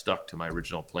had I stuck to my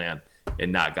original plan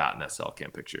and not gotten that cell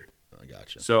cam picture. I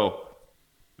gotcha. So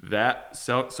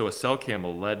a cell cam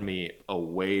led me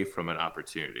away from an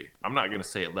opportunity. I'm not going to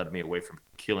say it led me away from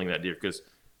killing that deer, because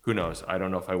who knows? I don't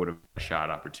know if I would have shot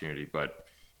opportunity, but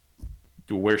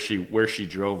where she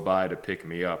drove by to pick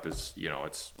me up is,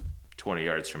 it's 20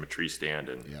 yards from a tree stand,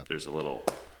 and there's a little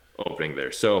opening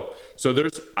there. So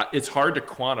it's hard to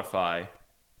quantify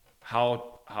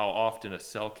how often a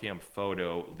cell cam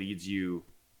photo leads you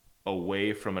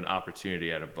away from an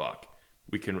opportunity at a buck.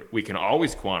 We can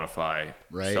always quantify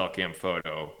cell cam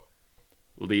photo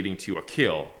leading to a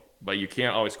kill, but you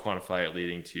can't always quantify it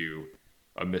leading to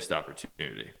a missed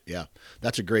opportunity. Yeah,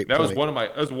 that's a great point. That was one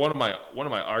of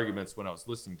my arguments when I was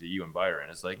listening to you and Byron.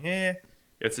 It's like,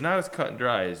 it's not as cut and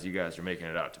dry as you guys are making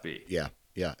it out to be. Yeah,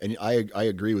 and I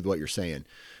agree with what you're saying,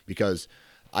 because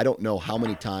I don't know how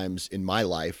many times in my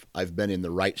life I've been in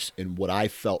what I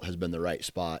felt has been the right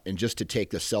spot. And just to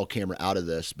take the cell camera out of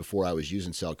this, before I was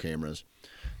using cell cameras,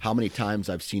 how many times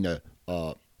I've seen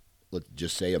let's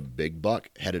just say a big buck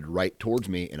headed right towards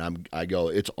me, and I go,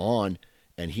 it's on,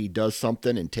 and he does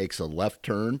something and takes a left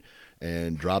turn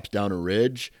and drops down a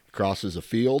ridge, crosses a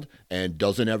field, and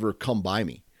doesn't ever come by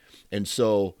me. And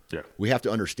so we have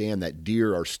to understand that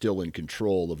deer are still in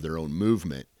control of their own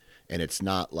movement. And it's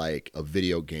not like a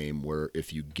video game where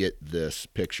if you get this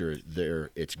picture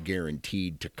there, it's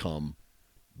guaranteed to come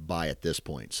by at this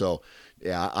point. So,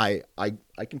 yeah, I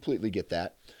completely get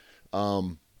that.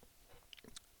 And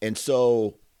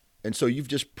so you've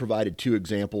just provided two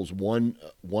examples, one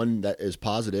that is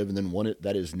positive and then one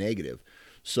that is negative.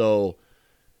 So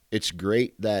it's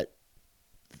great that,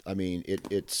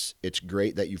 it's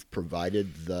great that you've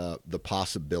provided the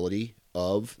possibility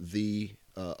of the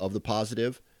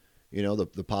positive.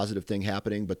 The positive thing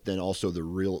happening, but then also the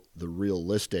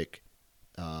realistic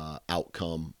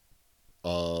outcome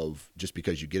of, just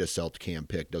because you get a cell cam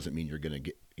pic doesn't mean you're going to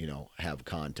get, have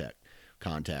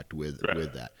contact with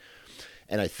that.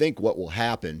 And I think what will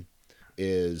happen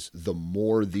is the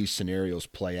more these scenarios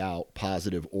play out,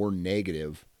 positive or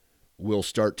negative, we'll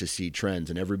start to see trends,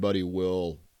 and everybody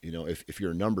will, if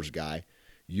you're a numbers guy,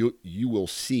 you will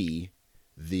see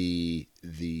the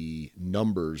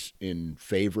numbers in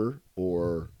favor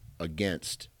or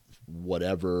against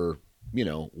whatever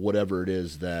it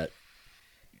is that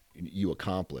you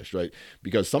accomplished, right?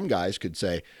 Because some guys could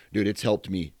say, dude, it's helped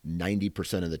me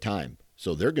 90% of the time.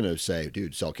 So they're going to say,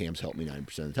 dude, cell cams helped me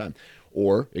 90% of the time.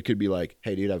 Or it could be like,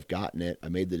 hey, dude, I've gotten it. I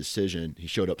made the decision. He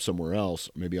showed up somewhere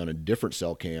else, maybe on a different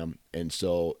cell cam. And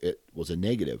so it was a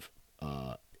negative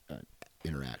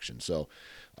interaction. So,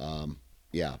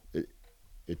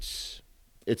 it's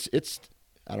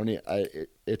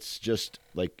just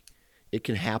like, it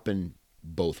can happen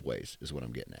both ways is what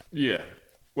I'm getting at. Yeah.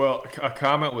 Well, a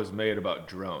comment was made about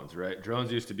drones, right?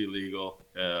 Drones used to be legal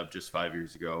just 5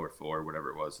 years ago or 4, whatever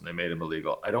it was, and they made them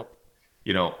illegal.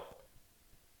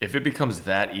 If it becomes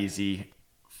that easy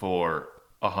for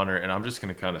a hunter, and I'm just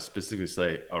going to kind of specifically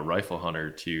say a rifle hunter,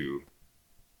 to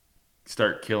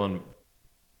start killing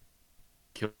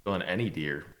any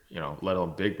deer, let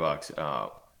alone big bucks,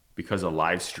 because of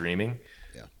live streaming,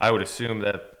 I would assume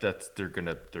that they're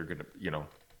gonna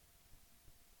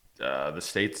the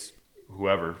states,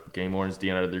 whoever, game wardens,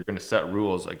 DNR, they're gonna set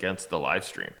rules against the live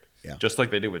stream, just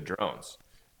like they did with drones.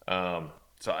 So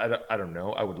I don't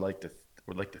know. I would like to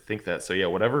think that. So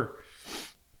whatever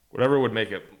would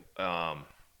make it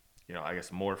I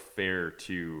guess more fair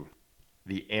to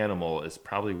the animal is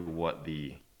probably what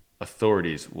the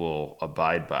authorities will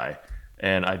abide by.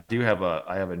 And I have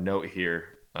a note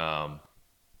here.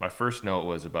 My first note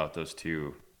was about those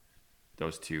two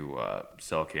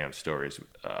cell cam stories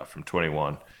from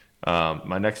 21.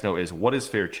 My next note is, what is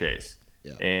fair chase?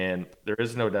 And there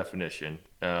is no definition.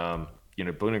 Boone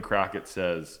and Crockett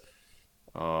says,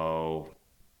 no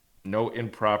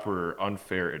improper or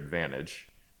unfair advantage.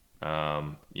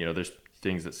 There's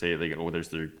things that say there's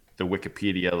the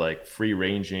Wikipedia, like free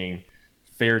ranging,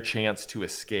 fair chance to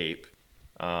escape.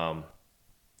 The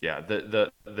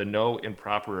no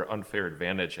improper or unfair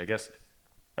advantage, I guess,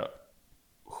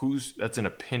 that's an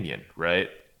opinion, right?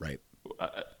 Right.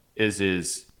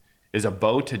 Is a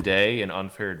bow today an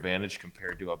unfair advantage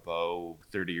compared to a bow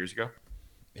 30 years ago?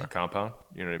 A compound,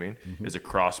 you know what I mean? Mm-hmm. Is a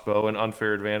crossbow an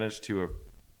unfair advantage to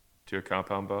a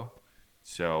compound bow?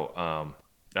 So I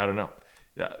don't know.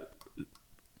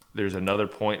 There's another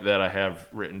point that I have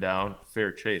written down: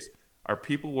 fair chase. Are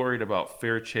people worried about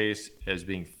fair chase as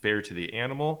being fair to the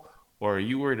animal, or are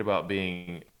you worried about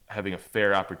having a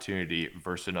fair opportunity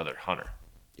versus another hunter?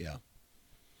 Yeah.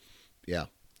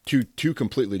 Two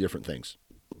completely different things.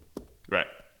 Right.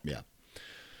 Yeah.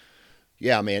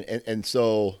 Yeah, man. And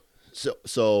so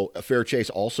a fair chase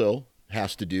also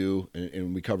has to do,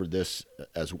 and we covered this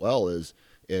as well,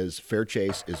 is fair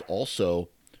chase is also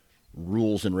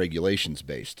rules and regulations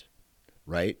based,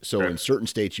 right? So Right. in certain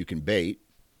states you can bait,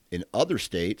 in other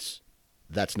states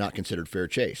that's not considered fair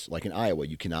chase. Like in Iowa,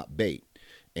 you cannot bait.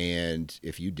 And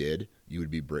if you did, you would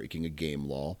be breaking a game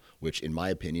law, which in my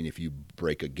opinion, if you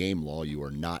break a game law, you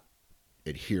are not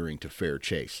adhering to fair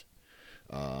chase.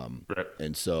 Right.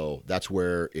 And so that's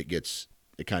where it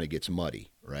kind of gets muddy,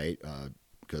 right?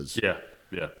 Because Yeah.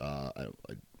 Yeah.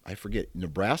 I forget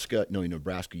Nebraska. No, in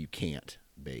Nebraska you can't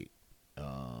bait.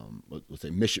 Let's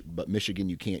say but Michigan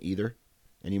you can't either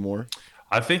anymore.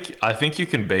 I think you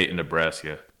can bait in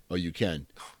Nebraska. Oh, you can.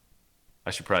 I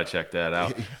should probably check that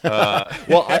out.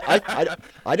 Well,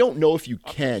 I don't know if you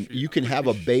can. You can have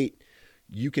a bait.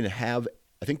 You can have.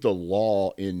 I think the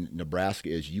law in Nebraska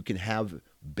is you can have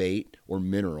bait or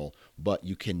mineral, but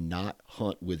you cannot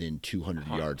hunt within 200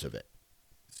 yards of it.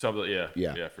 Yeah,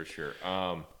 Yeah. yeah, for sure.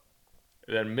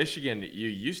 Then Michigan, you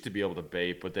used to be able to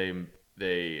bait, but they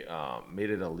made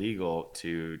it illegal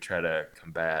to try to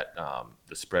combat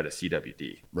the spread of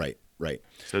CWD. Right. Right.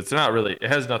 So it's not really. It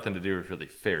has nothing to do with really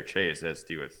fair chase. It has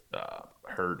to do with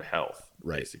herd health,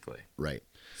 Right. basically. Right.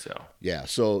 So Yeah.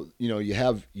 So you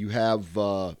have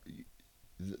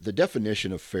the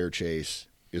definition of fair chase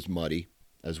is muddy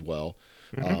as well.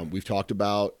 We've talked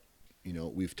about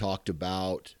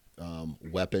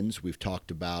weapons. We've talked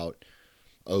about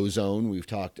ozone. We've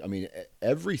talked. I mean,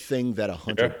 everything that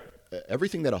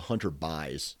a hunter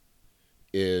buys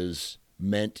is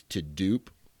meant to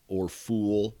dupe or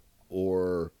fool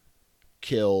or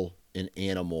kill an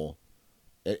animal.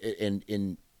 And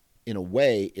in a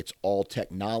way, it's all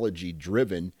technology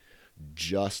driven,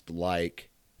 just like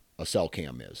a cell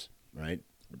cam is, right?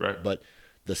 right, But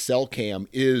the cell cam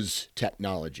is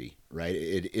technology, right?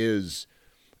 It's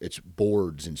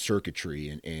boards and circuitry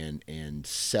and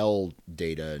cell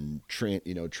data and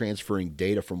transferring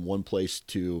data from one place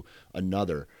to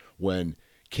another. When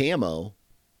camo,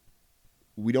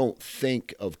 we don't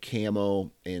think of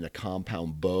camo and a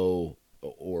compound bow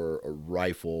or a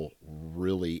rifle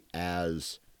really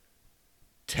as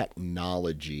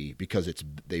technology because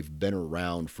they've been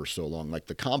around for so long. Like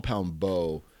the compound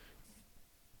bow,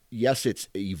 yes, it's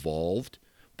evolved,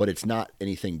 but it's not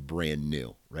anything brand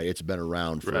new, right? It's been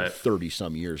around for Right. 30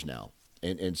 some years now.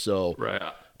 And so right.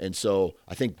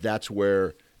 I think that's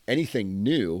where anything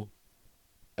new,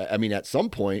 I mean, at some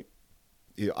point,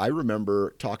 I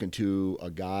remember talking to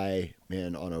a guy,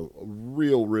 man, on a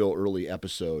real early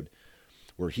episode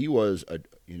where he was a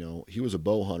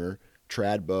bow hunter,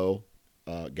 trad bow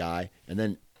guy, and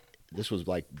then this was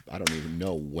like I don't even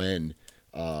know when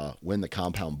the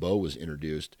compound bow was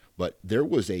introduced, but there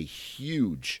was a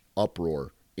huge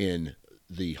uproar in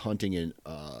the hunting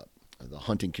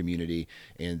community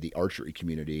and the archery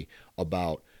community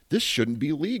about this shouldn't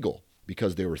be legal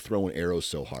because they were throwing arrows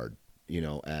so hard,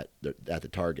 at the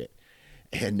target.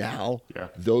 And now Yeah.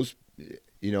 those,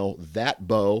 that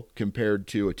bow compared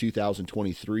to a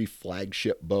 2023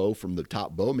 flagship bow from the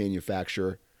top bow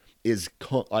manufacturer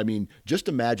just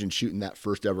imagine shooting that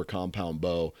first ever compound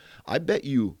bow. I bet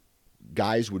you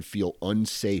guys would feel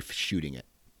unsafe shooting it.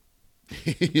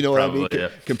 You know Probably, what I mean?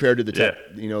 yeah. Compared to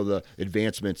the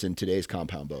advancements in today's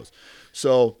compound bows.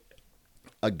 So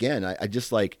again, I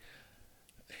just like,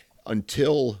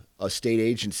 until a state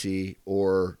agency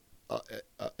or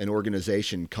an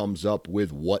organization comes up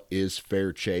with what is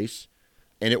fair chase,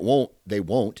 and they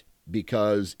won't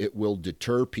because it will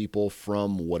deter people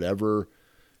from whatever,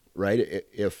 right?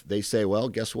 If they say, well,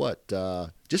 guess what?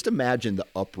 Just imagine the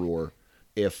uproar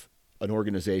if an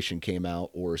organization came out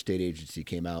or a state agency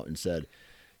came out and said,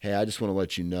 hey, I just want to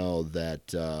let you know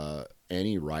that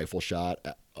any rifle shot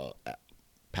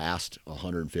past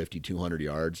 150, 200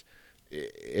 yards,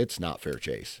 it's not fair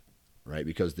chase, right?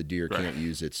 Because the deer can't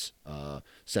use its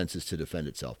senses to defend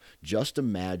itself. Just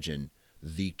imagine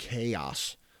the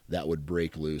chaos that would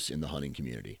break loose in the hunting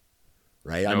community,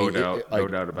 right? No doubt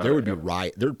about there it. would be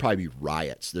Yep. There would probably be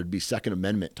riots. There'd be Second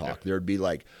Amendment talk. Yep. There'd be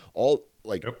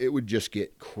it would just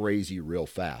get crazy real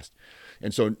fast.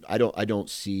 And so I don't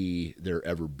see there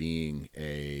ever being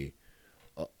a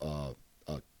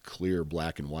clear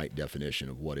black and white definition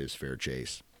of what is fair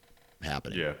chase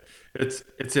happening. Yeah,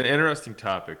 it's an interesting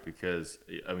topic because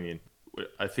I mean,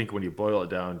 I think when you boil it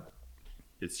down,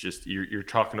 it's just you're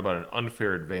talking about an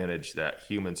unfair advantage that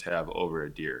humans have over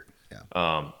a deer.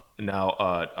 Yeah. Now,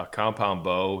 a compound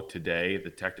bow today, the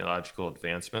technological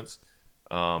advancements,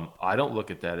 I don't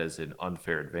look at that as an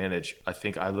unfair advantage. I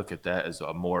think I look at that as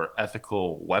a more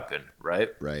ethical weapon, right?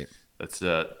 Right. That's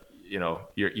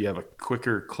you have a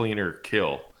quicker, cleaner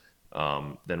kill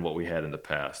than what we had in the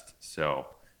past. So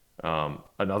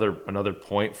another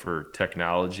point for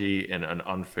technology and an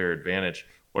unfair advantage.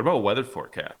 What about weather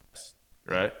forecasts,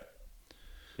 right?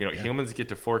 Humans get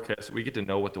to forecast. We get to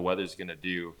know what the weather's going to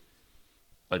do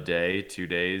a day, 2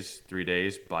 days, 3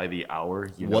 days by the hour.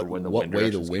 When the wind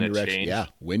direction is going to change. Yeah,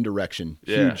 wind direction,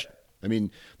 Yeah. huge. I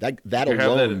mean, that You have that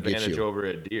alone gets advantage you. over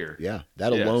a deer. Yeah,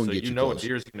 that alone so gets you a close.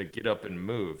 deer's going to get up and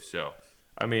move. So,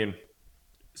 I mean,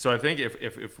 I think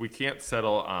if we can't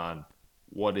settle on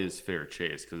what is fair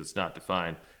chase because it's not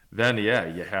defined, then you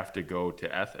have to go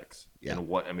to ethics. Yeah.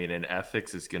 And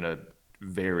ethics is going to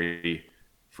vary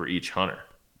for each hunter.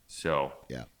 So,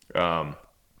 Yeah. I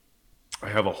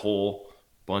have a whole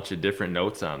bunch of different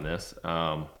notes on this,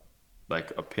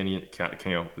 like opinion.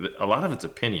 A lot of it's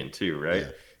opinion too, right?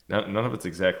 Yeah. None of it's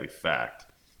exactly fact.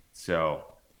 So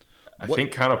I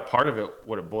think kind of part of it,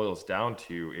 what it boils down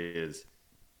to is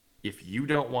if you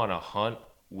don't want to hunt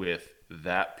with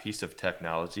that piece of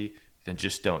technology, then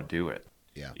just don't do it.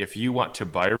 Yeah. If you want to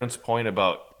Byron's point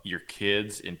about your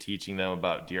kids and teaching them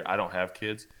about deer, I don't have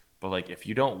kids, but like if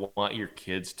you don't want your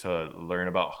kids to learn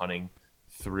about hunting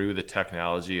through the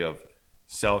technology of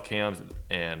cell cams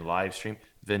and live stream,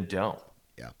 then don't.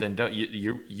 Yeah. Then don't.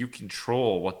 You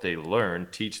control what they learn.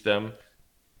 Teach them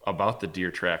about the deer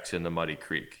tracks in the muddy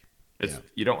creek.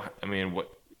 You don't. I mean,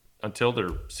 until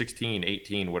they're 16,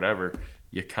 18, whatever,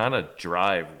 you kind of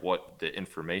drive what the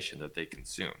information that they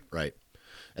consume. Right.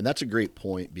 And that's a great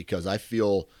point because I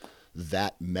feel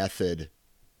that method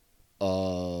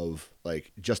of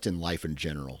like just in life in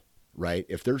general, right?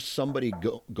 If there's somebody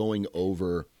going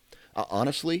over,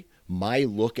 honestly, my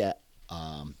look at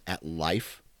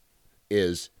life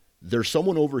is there's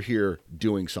someone over here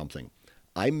doing something.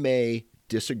 I may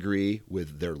disagree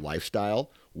with their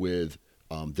lifestyle, with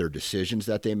their decisions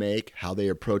that they make, how they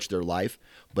approach their life.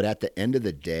 But at the end of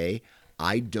the day,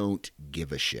 I don't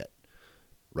give a shit,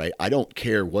 right? I don't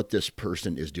care what this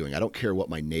person is doing. I don't care what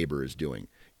my neighbor is doing.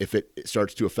 If it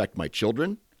starts to affect my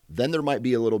children, then there might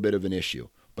be a little bit of an issue.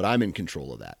 But I'm in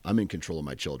control of that. I'm in control of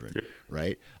my children,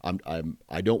 right?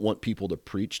 I don't want people to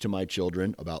preach to my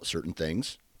children about certain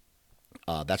things.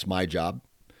 That's my job.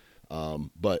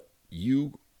 But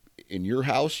you, in your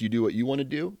house, you do what you want to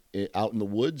do. Out in the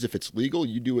woods, if it's legal,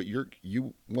 you do what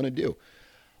you want to do.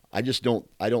 I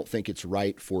don't think it's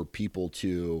right for people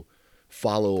to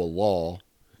follow a law,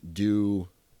 do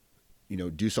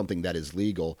something that is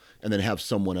legal, and then have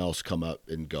someone else come up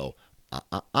and go,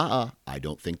 I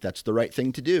don't think that's the right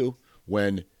thing to do,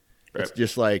 when it's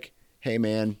just like, hey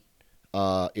man,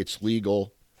 it's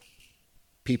legal.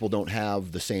 People don't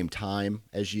have the same time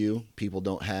as you. People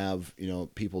don't have,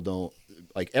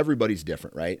 like, everybody's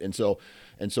different. Right. And so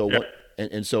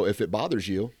if it bothers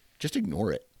you, just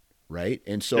ignore it. Right.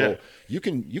 And so you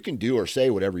can do or say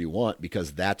whatever you want,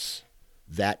 because that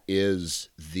is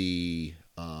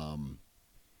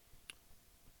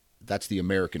that's the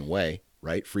American way,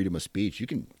 right? Freedom of speech. You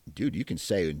can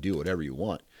say and do whatever you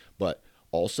want, but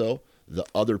also the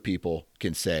other people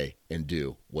can say and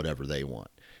do whatever they want.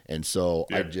 And so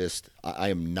I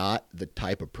am not the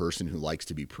type of person who likes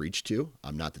to be preached to.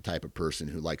 I'm not the type of person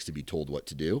who likes to be told what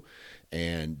to do.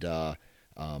 And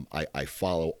I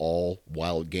follow all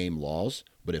wild game laws.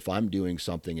 But if I'm doing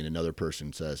something and another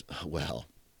person says, well,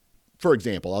 for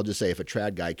example, I'll just say if a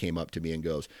trad guy came up to me and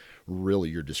goes, really,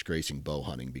 you're disgracing bow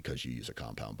hunting because you use a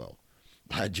compound bow,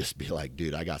 I'd just be like,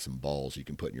 dude, I got some balls you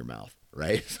can put in your mouth.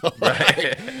 Right. So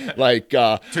like two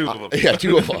of them. Yeah,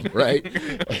 two of them. Right.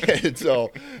 and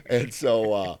so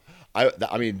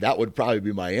I mean, that would probably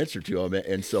be my answer to him.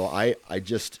 And so I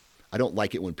don't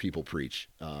like it when people preach,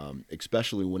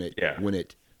 especially when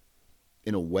it,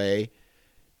 in a way,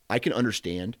 I can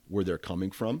understand where they're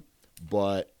coming from,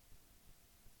 but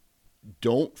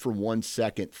don't for 1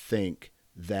 second think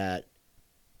that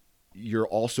you're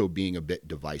also being a bit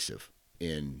divisive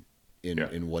in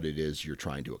what it is you're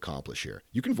trying to accomplish here.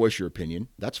 You can voice your opinion.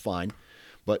 That's fine.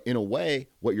 But in a way,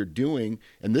 what you're doing,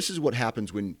 and this is what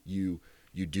happens when you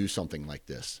do something like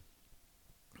this.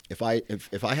 If I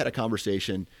had a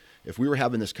conversation, if we were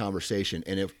having this conversation,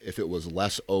 and if it was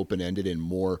less open-ended and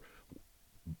more,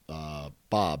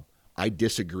 Bob, I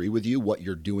disagree with you, what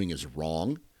you're doing is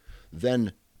wrong,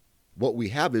 then what we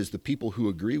have is the people who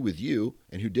agree with you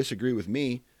and who disagree with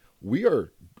me,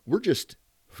 we're just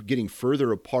getting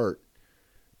further apart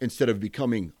instead of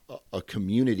becoming a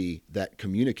community that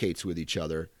communicates with each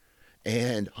other.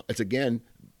 And it's, again,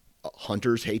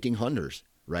 hunters hating hunters,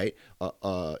 right?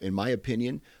 In my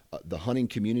opinion, the hunting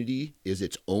community is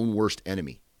its own worst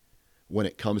enemy. when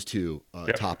it comes to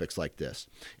topics like this.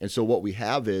 And so what we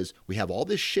have is we have all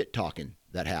this shit talking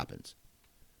that happens,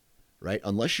 right?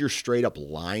 Unless you're straight up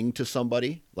lying to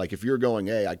somebody, like if you're going,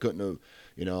 hey, I couldn't have,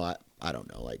 I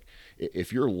don't know, like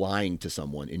if you're lying to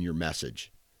someone in your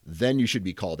message, then you should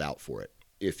be called out for it.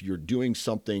 If you're doing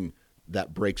something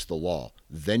that breaks the law,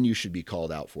 then you should be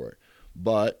called out for it.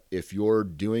 But if you're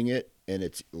doing it and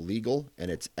it's legal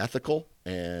and it's ethical,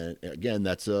 and again,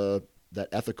 that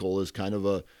ethical is kind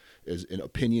of is an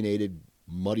opinionated,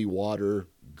 muddy water,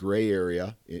 gray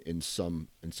area in some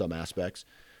aspects,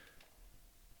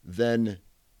 then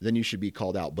you should be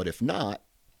called out. But if not,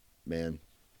 man,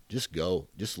 just go.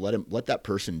 Just let that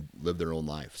person live their own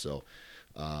life. So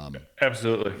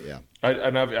absolutely. Yeah.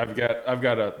 I've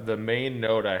got the main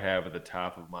note I have at the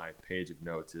top of my page of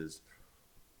notes is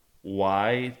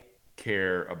why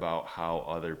care about how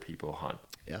other people hunt.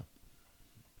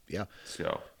 Yeah.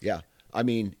 So yeah, I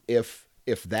mean, if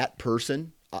that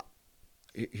person,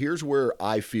 here's where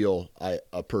I feel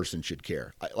a person should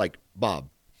care. Like Bob,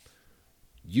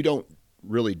 you don't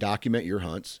really document your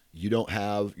hunts.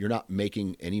 You're not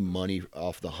making any money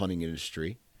off the hunting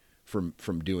industry from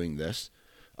doing this.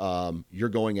 You're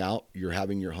going out, you're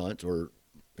having your hunt, or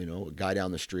a guy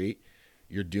down the street.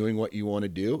 You're doing what you want to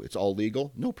do. It's all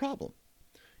legal, no problem.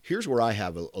 Here's where I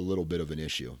have a little bit of an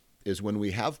issue is when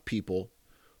we have people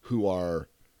who are,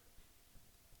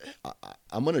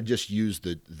 I'm going to just use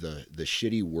the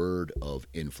shitty word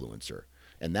of influencer.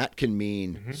 And that can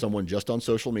mean someone just on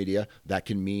social media. That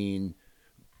can mean,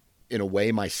 in a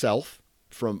way, myself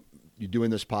from doing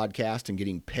this podcast and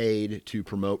getting paid to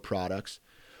promote products.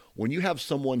 When you have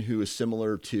someone who is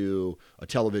similar to a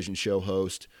television show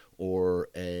host or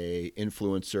a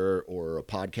influencer or a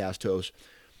podcast host,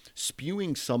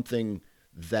 spewing something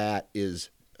that is,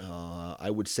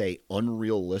 I would say,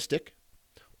 unrealistic,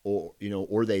 or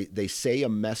they say a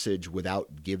message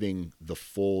without giving the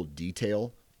full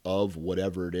detail of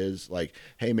whatever it is. Like,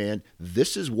 hey man,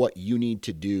 this is what you need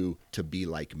to do to be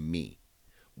like me.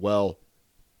 Well,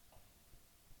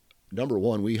 number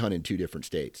one, we hunt in 2 different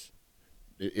states.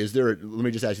 Let me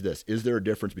just ask you this. Is there a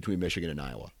difference between Michigan and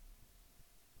Iowa?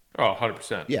 Oh,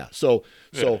 100%. Yeah. So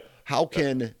how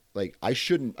can, I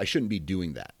shouldn't be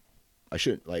doing that. I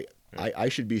shouldn't, I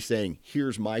should be saying,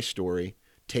 here's my story.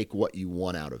 Take what you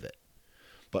want out of it.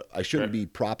 But I shouldn't be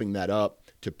propping that up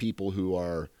to people who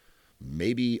are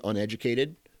maybe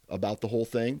uneducated about the whole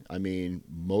thing. I mean,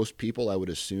 most people, I would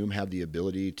assume, have the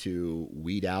ability to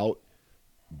weed out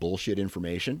bullshit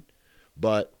information.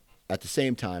 But at the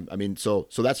same time, I mean, so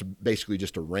that's basically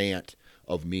just a rant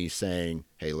of me saying,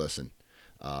 hey, listen,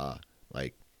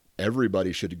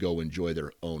 everybody should go enjoy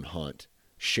their own hunt.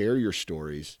 Share your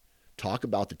stories. Talk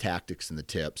about the tactics and the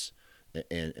tips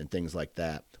and things like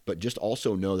that. But just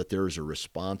also know that there is a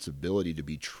responsibility to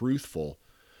be truthful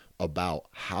about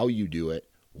how you do it,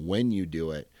 when you do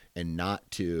it, and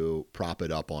not to prop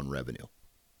it up on revenue.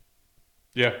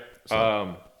 Yeah.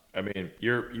 So, I mean,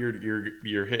 you're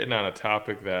hitting on a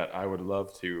topic that I would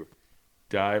love to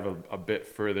dive a bit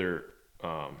further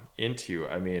into.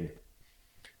 I mean,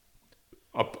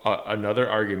 another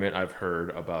argument I've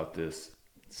heard about this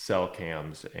cell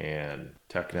cams and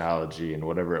technology and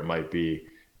whatever it might be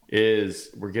is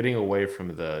we're getting away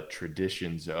from the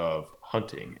traditions of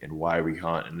hunting and why we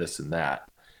hunt and this and that.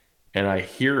 And I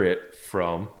hear it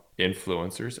from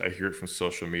influencers. I hear it from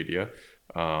social media.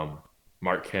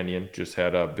 Mark Kenyon just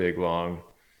had a big, long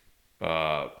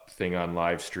thing on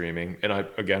live streaming. And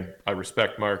I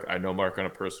respect Mark. I know Mark on a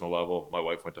personal level. My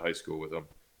wife went to high school with him.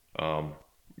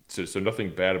 So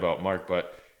nothing bad about Mark,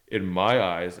 but in my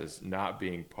eyes, as not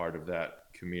being part of that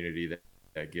community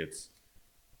that gets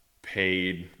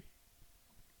paid,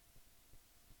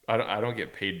 I don't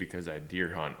get paid because I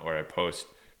deer hunt or I post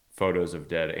photos of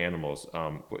dead animals.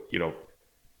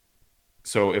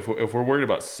 So if we're worried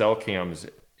about cell cams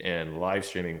and live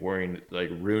streaming,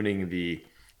 ruining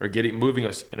moving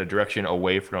us in a direction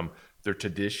away from the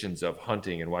traditions of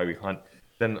hunting and why we hunt,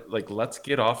 then let's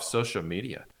get off social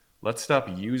media. Let's stop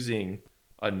using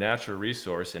a natural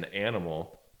resource, an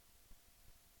animal,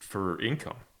 for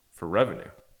income, for revenue.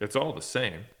 It's all the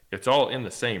same. It's all in the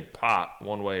same pot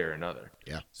one way or another.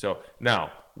 Yeah. So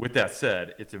now, with that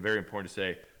said, it's very important to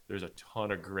say there's a ton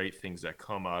of great things that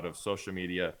come out of social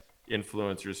media,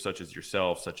 influencers such as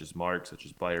yourself, such as Mark, such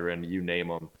as Byron, you name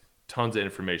them, tons of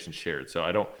information shared. So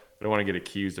I don't want to get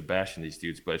accused of bashing these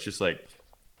dudes, but it's just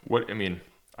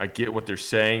I get what they're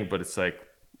saying, but it's like,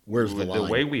 where's the line?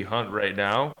 The way we hunt right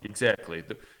now, exactly.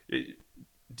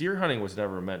 Deer hunting was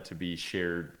never meant to be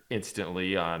shared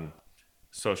instantly on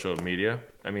social media.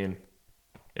 I mean,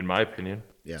 in my opinion.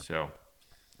 Yeah. So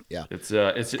Yeah. It's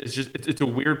a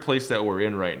weird place that we're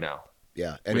in right now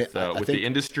Yeah. And I with think, the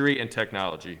industry and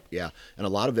technology. yeah. And a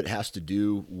lot of it has to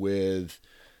do with,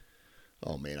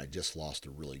 oh man, I just lost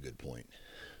a really good point.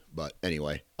 But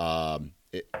anyway, the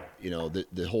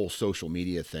whole social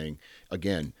media thing,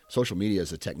 again, social media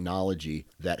is a technology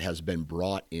that has been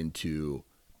brought into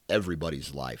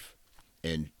everybody's life,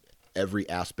 and every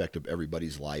aspect of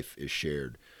everybody's life is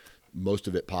shared. Most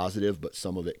of it positive, but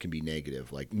some of it can be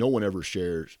negative. Like no one ever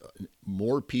shares.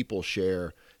 More people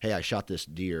share, "Hey, I shot this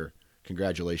deer.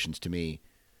 Congratulations to me."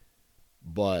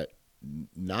 But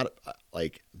not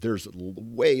like there's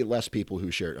way less people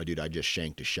who share, "Oh, dude, I just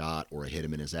shanked a shot or I hit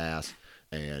him in his ass."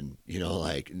 And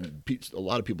like a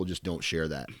lot of people just don't share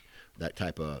that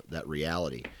type of that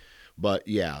reality. But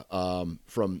yeah,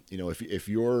 from if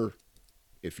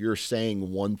you're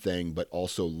saying one thing but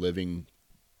also living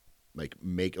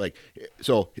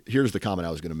so here's the comment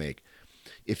I was going to make.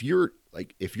 If you're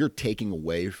taking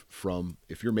away from,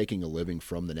 if you're making a living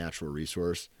from the natural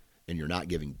resource and you're not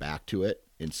giving back to it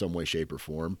in some way, shape, or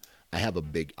form, I have a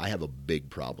big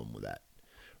problem with that,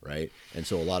 right? And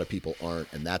so a lot of people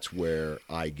aren't, and that's where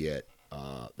I get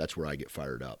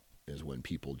fired up, is when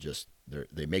people just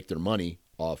they make their money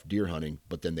off deer hunting,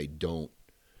 but then they don't.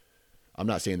 I'm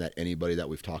not saying that anybody that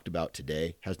we've talked about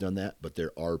today has done that, but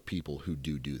there are people who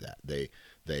do that. They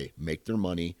make their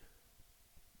money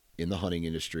in the hunting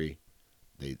industry.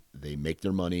 They make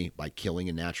their money by killing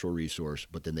a natural resource,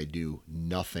 but then they do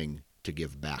nothing to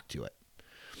give back to it.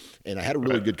 And I had a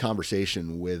really good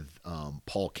conversation with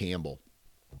Paul Campbell,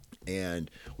 and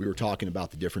we were talking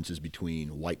about the differences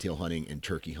between whitetail hunting and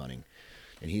turkey hunting.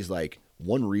 And he's like,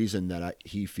 one reason that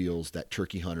he feels that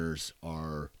turkey hunters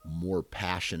are more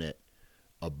passionate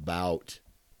about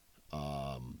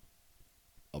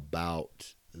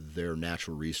their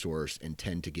natural resource and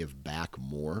tend to give back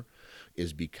more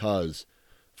is because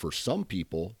for some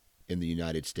people in the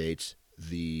United States,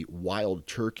 the wild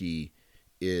turkey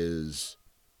is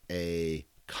a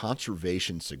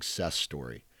conservation success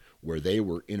story where they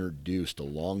were introduced a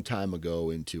long time ago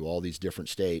into all these different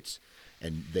states,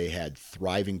 and they had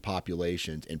thriving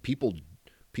populations, and people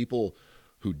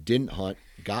who didn't hunt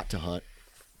got to hunt.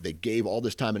 They gave all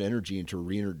this time and energy into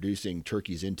reintroducing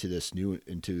turkeys into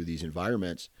these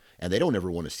environments, and they don't ever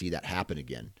want to see that happen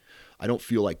again. I don't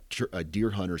feel like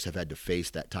deer hunters have had to face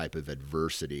that type of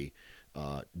adversity,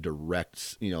 that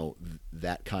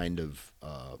kind of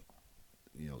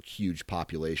huge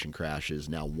population crashes.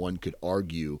 Now, one could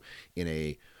argue in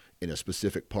a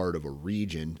specific part of a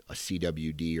region, a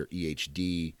CWD or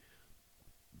EHD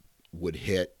would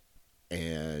hit,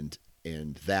 and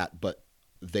but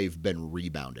they've been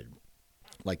rebounded.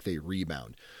 Like they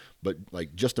rebound. But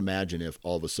like just imagine if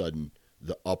all of a sudden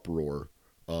the uproar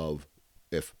of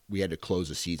if we had to close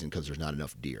a season because there's not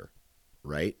enough deer,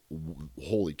 right?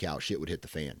 Holy cow, shit would hit the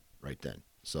fan right then.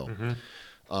 So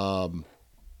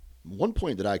one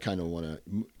point that I kind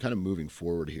of moving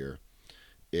forward here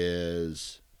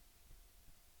is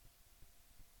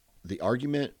the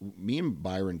argument. Me and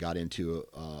Byron got into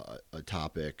a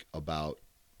topic about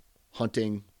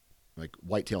hunting, like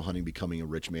whitetail hunting becoming a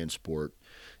rich man's sport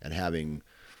and having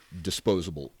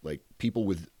disposable, like people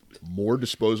with more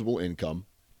disposable income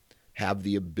have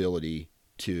the ability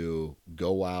to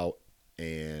go out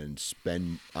and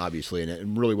spend, obviously,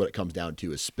 and really what it comes down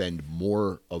to is spend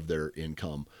more of their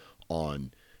income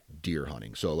on deer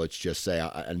hunting. So let's just say,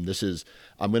 I'm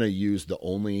going to use the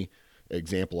only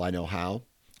example I know how,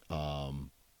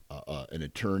 an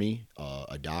attorney,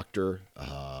 a doctor,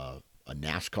 a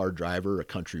NASCAR driver, a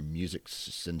country music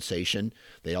sensation.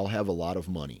 They all have a lot of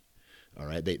money. All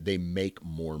right. They make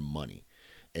more money,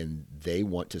 and they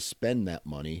want to spend that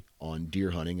money on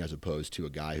deer hunting as opposed to a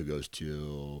guy who goes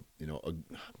to,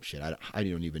 I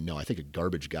don't even know. I think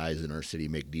garbage guys in our city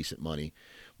make decent money,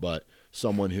 but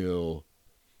someone who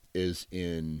is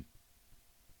in,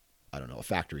 I don't know, a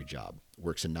factory job,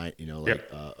 works at night,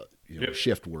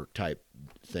 shift work type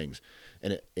things.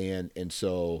 And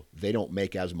so they don't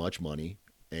make as much money,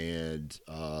 and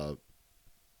and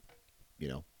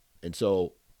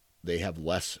so they have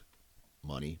less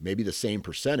money, maybe the same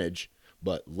percentage,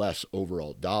 but less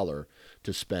overall dollar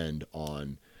to spend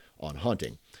on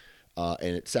hunting.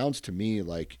 And it sounds to me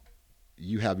like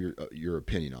you have your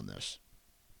opinion on this.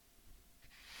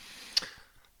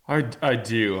 I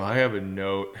do. I have a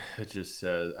note that just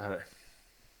says,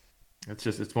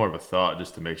 it's more of a thought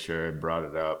just to make sure I brought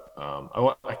it up.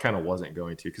 I kind of wasn't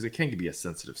going to, because it can be a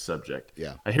sensitive subject.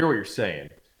 Yeah. I hear what you're saying.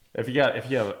 If you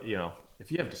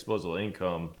have disposable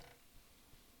income,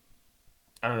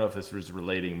 I don't know if this was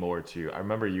relating more to, I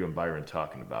remember you and Byron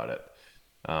talking about it.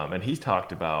 And he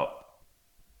talked about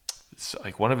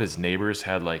like one of his neighbors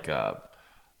had like a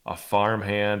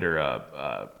farmhand or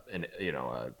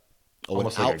Oh, an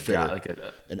almost like a guy, outfitter, like an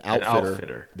an outfitter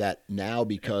outfitter. that now,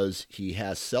 because he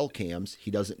has cell cams, he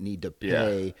doesn't need to Yeah,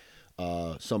 pay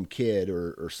some kid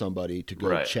or somebody to go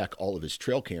right, check all of his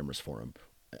trail cameras for him.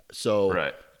 So,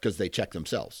 right. because they check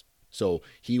themselves. So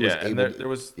he was Yeah, and able there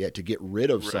was to get rid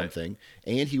of right, something,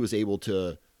 and he was able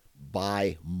to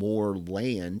buy more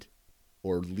land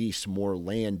or lease more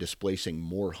land, displacing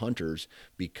more hunters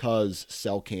because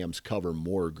cell cams cover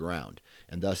more ground,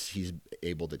 and thus he's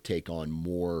able to take on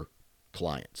more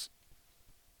clients.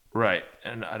 right.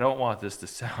 And I don't want this to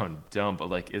sound dumb, but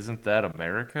like, isn't that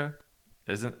America?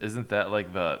 Isn't that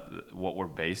like the what we're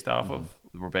based off Mm-hmm. of?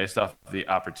 We're based off the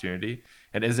opportunity,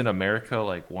 and isn't America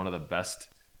like one of the best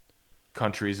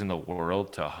countries in the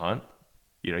world to hunt?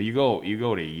 You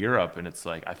go to Europe, and it's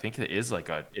like I think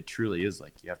it truly is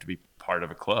like you have to be part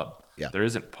of a club. Yeah, There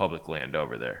isn't public land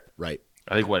over there. right.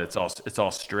 I think it's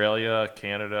Australia,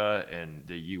 Canada, and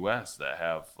the U.S. that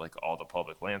have like all the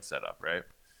public land set up, right?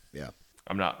 Yeah,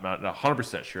 I'm not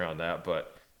 100% sure on that,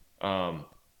 but um,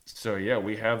 so yeah,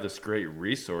 we have this great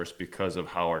resource because of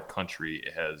how our country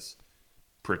has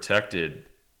protected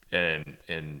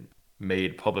and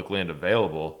made public land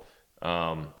available,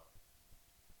 um,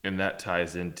 and that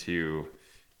ties into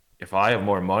if I have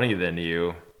more money than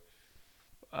you,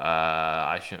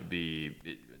 I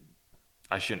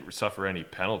shouldn't suffer any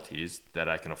penalties that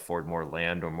I can afford more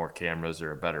land or more cameras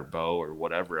or a better bow or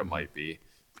whatever it mm-hmm. might be.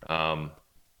 Um,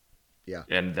 Yeah,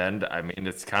 and then I mean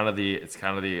it's kind of the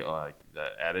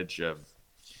adage of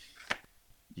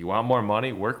you want more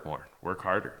money, work more, work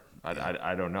harder. yeah,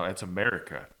 I don't know. It's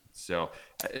America. So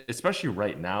especially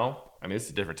right now, I mean it's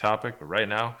a different topic, but right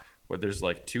now where there's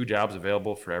like two jobs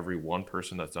available for every one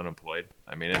person that's unemployed.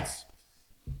 I mean it's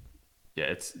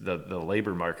the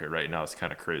labor market right now is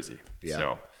kind of crazy. yeah,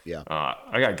 So yeah,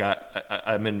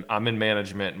 I'm in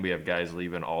management and we have guys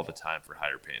leaving all the time for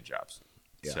higher paying jobs.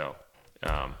 yeah. So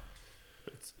um,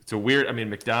 it's a weird. I mean,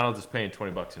 McDonald's is paying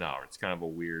 $20 an hour. It's kind of a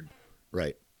weird.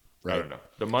 Right, I right. don't know.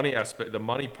 The money aspect, the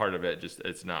money part of it, just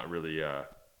it's not really. I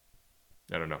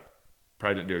don't know.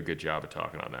 Probably didn't do a good job of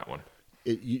talking on that one.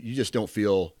 You just don't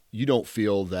feel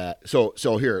that.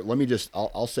 So here, let me just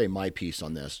I'll say my piece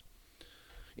on this.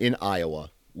 In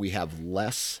Iowa, we have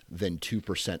less than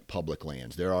 2% public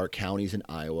lands. There are counties in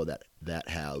Iowa that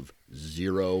have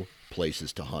zero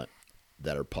places to hunt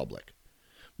that are public.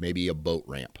 Maybe a boat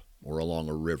ramp or along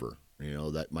a river.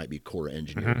 That might be core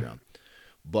engineer Mm-hmm. ground.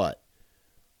 But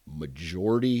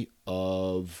majority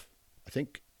of, I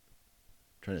think,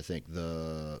 I'm trying to think,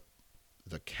 the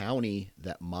county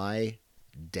that my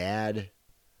dad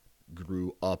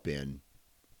grew up in,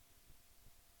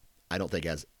 I don't think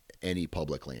has any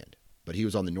public land. But he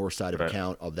was on the north side Right.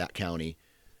 of that county.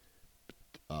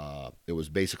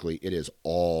 It is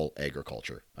all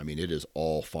agriculture. I mean, it is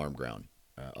all farm ground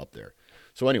up there.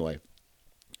 So anyway,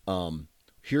 um,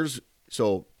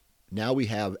 so now we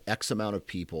have X amount of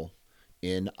people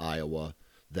in Iowa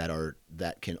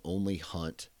that can only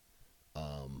hunt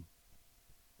um,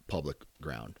 public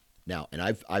ground. Now, and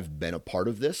I've been a part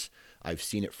of this. I've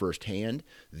seen it firsthand.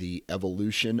 The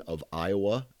evolution of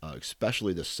Iowa,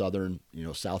 especially the southern,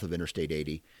 south of Interstate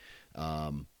 80.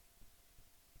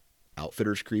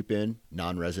 Outfitters creep in,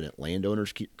 non-resident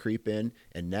landowners creep in,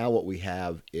 and now what we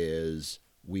have is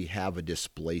we have a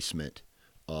displacement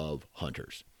of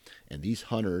hunters, and these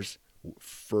hunters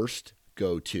first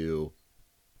go to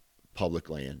public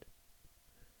land.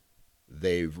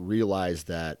 They've realized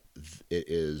that it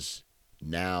is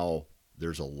now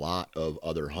there's a lot of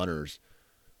other hunters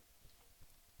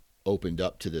opened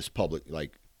up to this public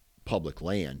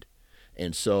land,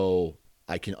 and so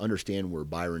I can understand where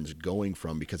Byron's going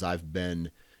from because I've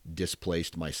been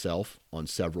displaced myself on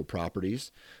several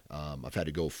properties. I've had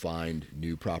to go find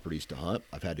new properties to hunt.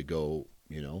 I've had to go,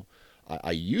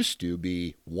 I used to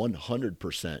be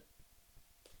 100%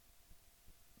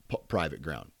 private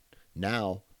ground.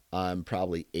 Now I'm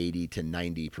probably 80 to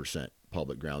 90%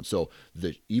 public ground. So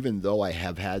even though I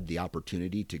have had the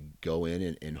opportunity to go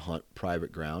in and hunt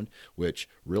private ground, which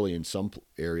really in some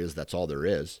areas that's all there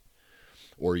is,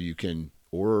 or you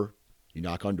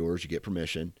knock on doors, you get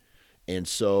permission. And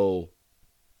so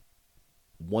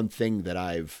one thing that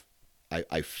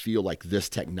I feel like this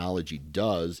technology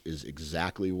does is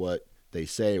exactly what they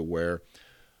say, where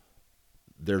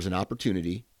there's an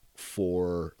opportunity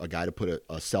for a guy to put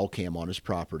a cell cam on his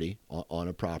property, on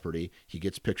a property. He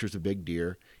gets pictures of big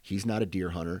deer. He's not a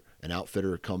deer hunter. An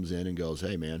outfitter comes in and goes,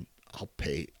 "Hey man,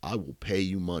 I will pay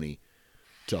you money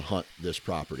to hunt this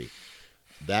property."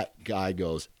 That guy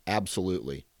goes,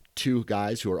 "Absolutely. two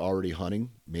guys who are already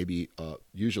hunting. Maybe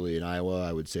usually in Iowa,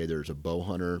 I would say there's a bow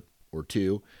hunter or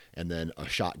two, and then a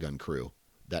shotgun crew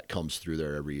that comes through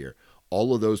there every year.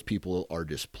 All of those people are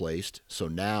displaced. So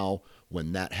now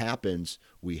when that happens,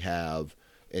 we have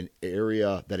an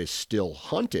area that is still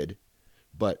hunted,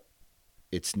 but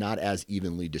it's not as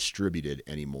evenly distributed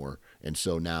anymore. And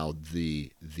so now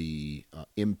the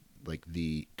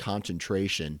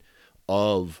concentration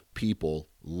of people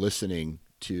listening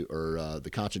to, or the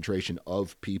concentration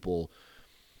of people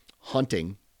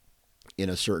hunting in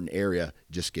a certain area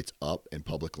just gets up, and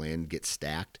public land gets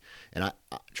stacked. And I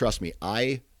trust me,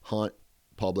 I hunt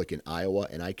public in Iowa,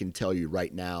 and I can tell you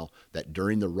right now that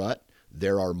during the rut,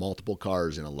 there are multiple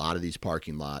cars in a lot of these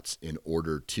parking lots in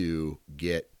order to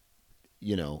get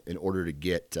in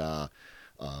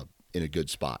a good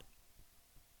spot.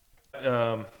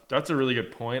 That's a really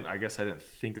good point. I guess I didn't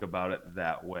think about it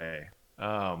that way.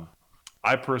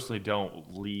 I personally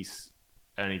don't lease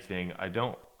anything. I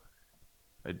don't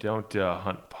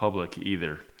hunt public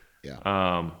either.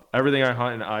 Yeah. Everything I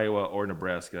hunt in Iowa or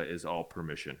Nebraska is all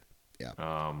permission.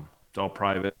 Yeah. It's all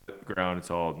private ground.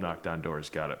 It's all knocked on doors.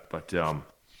 Got it. But I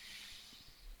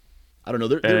don't know.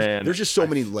 There's just so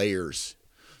many layers.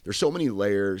 There's so many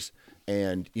layers,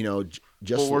 and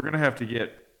we're gonna have to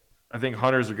get. I think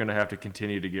hunters are gonna have to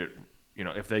continue to get.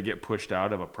 If they get pushed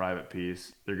out of a private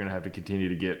piece, they're gonna have to continue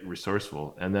to get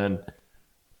resourceful, and then.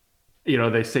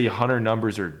 They say hunter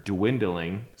numbers are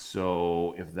dwindling.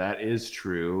 So if that is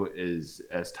true,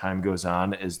 as time goes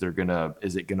on, is it gonna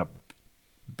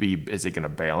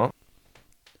balance?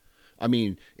 I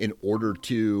mean, in order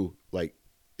to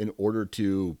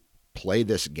play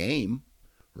this game,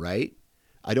 right?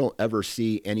 I don't ever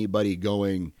see anybody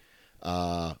going,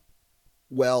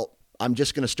 well, I'm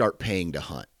just going to start paying to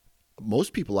hunt.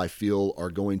 Most people, I feel,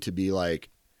 are going to be like,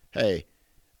 hey,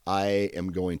 I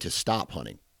am going to stop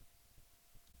hunting.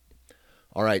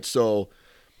 All right, so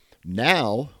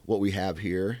now what we have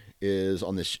here is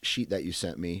on this sheet that you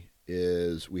sent me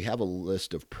is we have a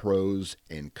list of pros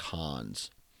and cons.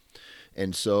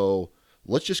 And so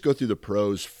let's just go through the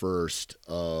pros first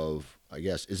of, I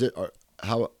guess,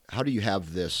 how do you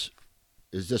have this?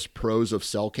 Is this pros of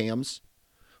cell cams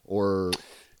or?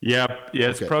 Yeah,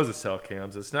 it's okay. Pros of cell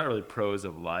cams. It's not really pros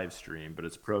of live stream, but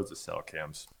it's pros of cell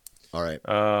cams. All right.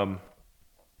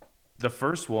 The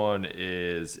first one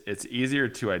is it's easier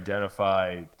to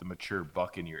identify the mature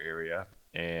buck in your area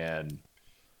and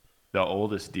the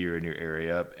oldest deer in your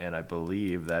area, and I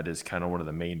believe that is kind of one of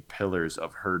the main pillars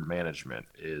of herd management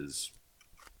is,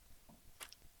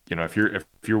 if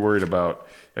you're worried about,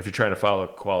 if you're trying to follow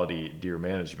quality deer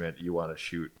management, you want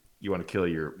to kill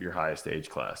your highest age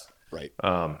class. Right.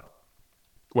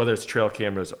 Whether it's trail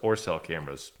cameras or cell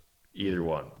cameras, either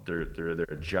one, they're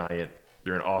a giant,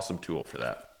 they're an awesome tool for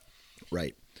that.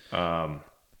 Right. So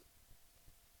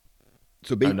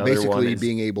basically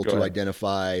being able to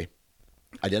identify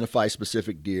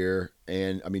specific deer,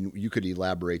 and I mean, you could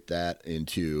elaborate that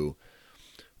into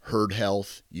herd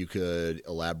health. You could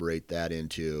elaborate that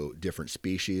into different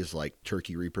species like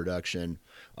turkey reproduction,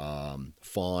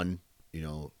 fawn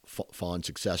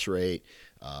success rate,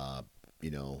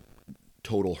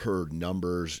 total herd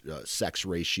numbers, sex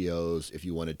ratios. If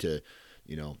you wanted to,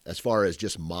 as far as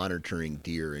just monitoring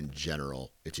deer in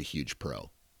general, it's a huge pro.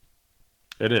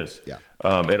 It is. Yeah.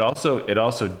 It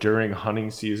also during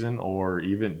hunting season or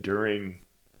even during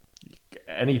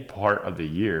any part of the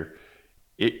year,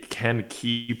 it can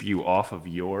keep you off of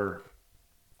your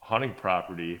hunting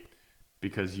property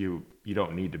because you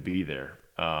don't need to be there.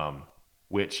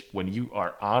 Which when you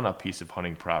are on a piece of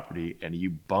hunting property and you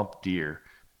bump deer,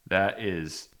 that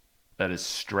is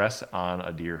stress on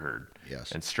a deer herd.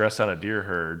 Yes. And stress on a deer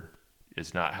herd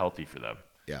is not healthy for them.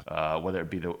 Yeah. Whether it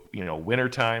be the winter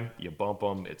time, you bump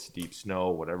them, it's deep snow,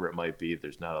 whatever it might be.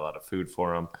 There's not a lot of food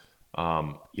for them.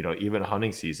 Even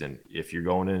hunting season, if you're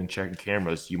going in and checking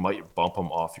cameras, you might bump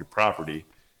them off your property,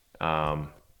 and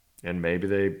maybe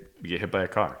they get hit by a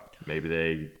car. Maybe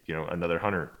they, another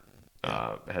hunter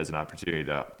has an opportunity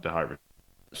to harvest.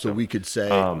 So we could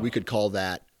say we could call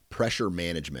that pressure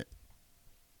management.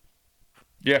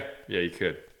 Yeah, you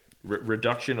could.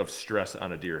 Reduction of stress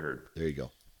on a deer herd. There you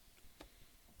go.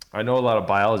 I know a lot of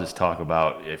biologists talk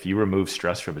about if you remove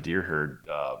stress from a deer herd,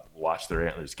 watch their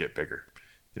antlers get bigger.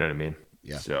 You know what I mean?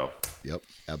 Yeah. So. Yep.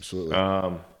 Absolutely.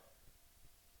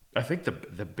 I think the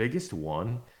biggest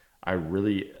one,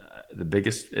 the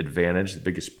biggest advantage, the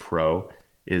biggest pro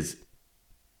is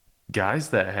guys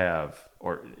that have,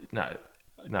 or not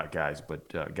guys,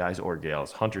 but guys or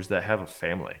gals, hunters that have a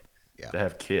family, that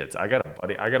have kids. I got a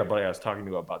buddy I was talking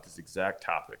to about this exact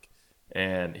topic.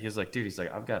 And he's like, dude,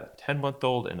 I've got a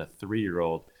 10-month-old and a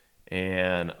 3-year-old,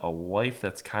 and a wife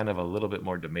that's kind of a little bit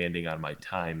more demanding on my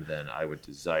time than I would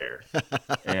desire.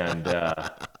 And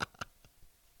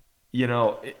you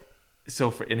know,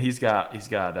 and he's got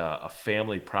a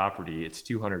family property. It's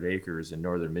 200 acres in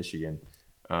northern Michigan.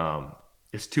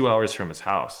 It's 2 hours from his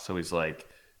house, so he's like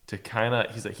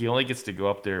he's like he only gets to go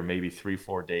up there maybe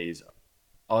 3-4 days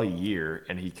a year,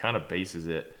 and he kind of bases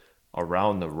it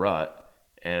around the rut.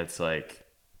 And it's like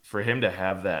for him to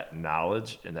have that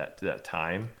knowledge and that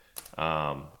time,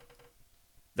 um,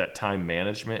 that time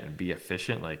management and be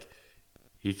efficient, like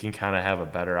he can kind of have a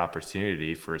better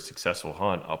opportunity for a successful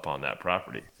hunt up on that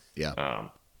property. Yeah.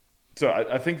 So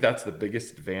I think that's the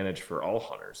biggest advantage for all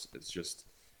hunters. It's just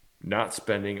not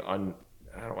spending I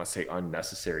don't want to say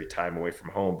unnecessary time away from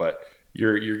home, but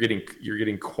you're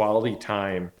getting quality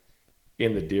time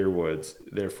in the deer woods.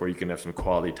 Therefore, you can have some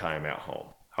quality time at home.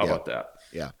 How about that?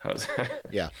 Yeah. How's that?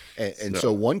 Yeah. And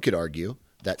so one could argue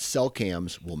that cell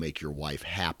cams will make your wife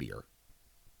happier.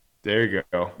 There you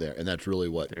go. There, and that's really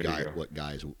what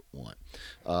guys want.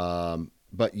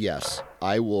 But yes,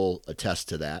 I will attest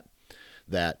to that.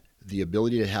 That the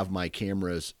ability to have my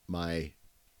cameras,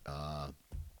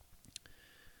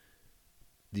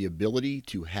 the ability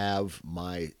to have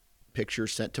my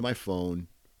pictures sent to my phone,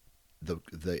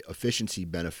 the efficiency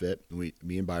benefit. Me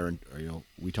and Byron,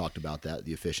 we talked about that.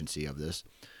 The efficiency of this.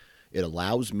 It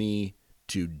allows me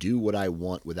to do what I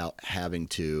want without having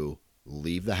to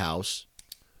leave the house.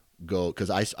 Go, because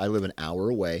I live an hour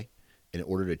away, and in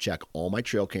order to check all my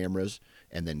trail cameras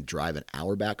and then drive an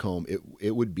hour back home,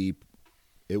 it would be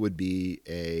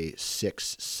a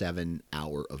 6-7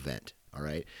 hour event. All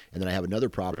right, and then I have another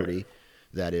property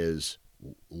that is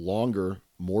longer,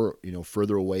 more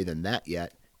further away than that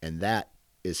yet, and that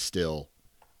is still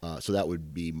so that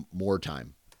would be more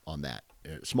time on that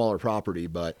smaller property,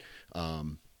 but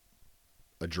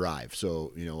a drive.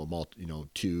 So,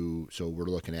 so we're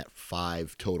looking at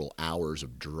 5 total hours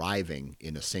of driving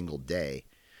in a single day,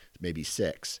 maybe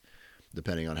 6,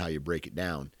 depending on how you break it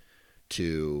down,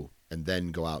 and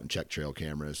then go out and check trail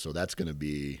cameras. So that's going to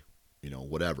be,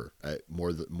 whatever.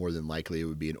 More than likely it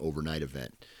would be an overnight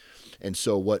event. And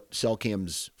so what cell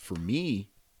cams for me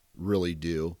really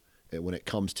do when it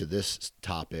comes to this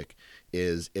topic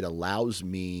is it allows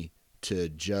me to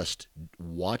just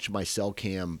watch my cell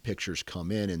cam pictures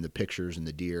come in and the pictures and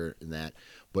the deer and that,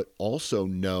 but also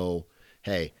know,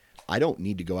 hey, I don't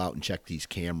need to go out and check these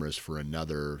cameras for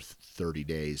another 30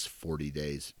 days, 40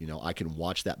 days. I can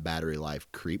watch that battery life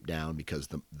creep down because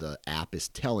the app is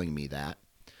telling me that.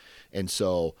 And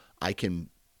so I can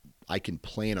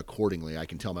plan accordingly. I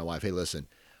can tell my wife, hey, listen,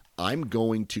 I'm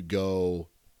going to go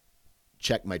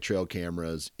check my trail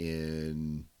cameras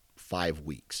in 5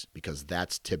 weeks because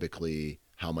that's typically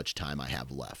how much time I have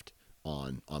left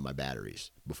on my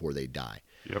batteries before they die.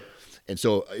 Yep. And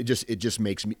so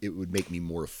it would make me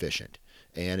more efficient,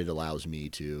 and it allows me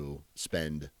to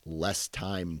spend less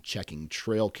time checking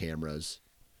trail cameras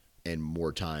and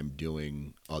more time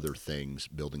doing other things,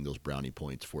 building those brownie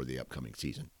points for the upcoming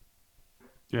season.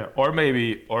 Yeah, or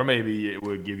maybe it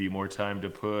would give you more time to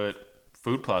put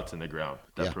food plots in the ground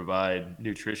that provide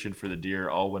nutrition for the deer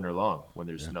all winter long when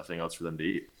there's nothing else for them to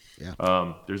eat.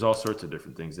 Yeah. There's all sorts of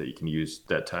different things that you can use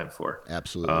that time for.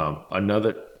 Absolutely.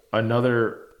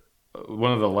 Another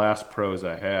one of the last pros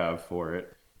I have for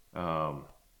it, I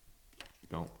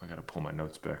got to pull my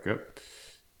notes back up,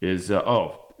 is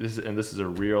this is a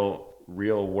real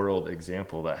world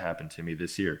example that happened to me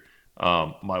this year.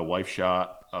 My wife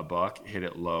shot a buck, hit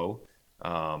it low,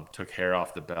 took hair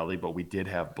off the belly, but we did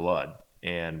have blood.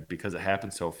 And because it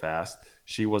happened so fast,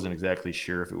 she wasn't exactly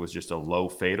sure if it was just a low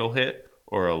fatal hit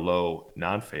or a low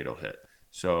non-fatal hit.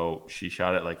 So she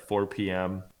shot at like 4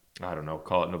 p.m. I don't know,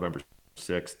 call it November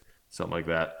 6th, something like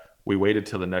that. We waited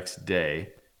till the next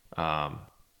day.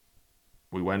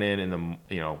 We went in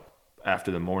after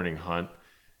the morning hunt.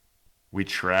 We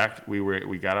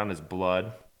got on his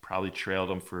blood, probably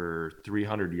trailed him for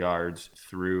 300 yards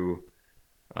through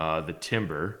the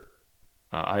timber.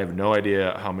 I have no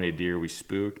idea how many deer we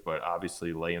spooked, but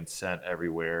obviously laying scent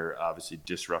everywhere, obviously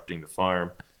disrupting the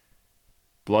farm.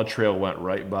 Blood trail went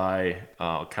right by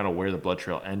kind of where the blood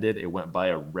trail ended. It went by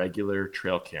a regular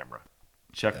trail camera.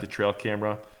 Checked the trail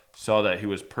camera, saw that he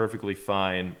was perfectly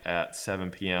fine at 7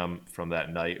 p.m. from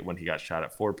that night when he got shot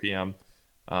at 4 p.m.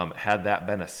 Had that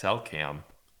been a cell cam,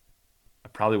 I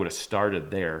probably would have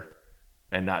started there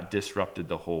and not disrupted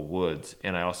the whole woods.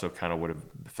 And I also kind of would have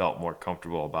felt more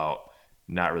comfortable about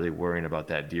not really worrying about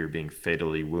that deer being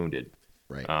fatally wounded.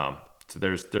 Right. So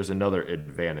there's another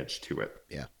advantage to it.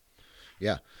 Yeah.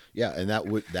 And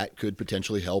that could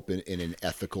potentially help in an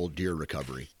ethical deer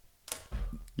recovery.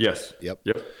 Yes. Yep.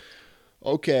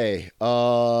 Okay.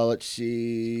 Let's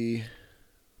see.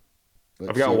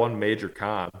 I've got one major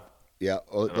con. Yeah.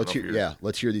 I don't know if you're.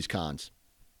 Let's hear these cons.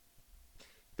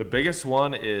 The biggest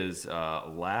one is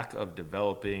lack of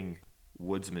developing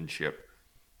woodsmanship,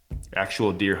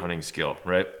 actual deer hunting skill,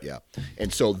 right? Yeah.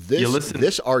 And so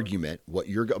this argument, what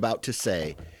you're about to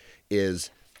say, is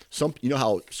you know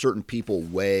how certain people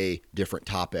weigh different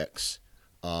topics,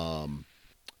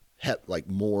 like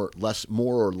more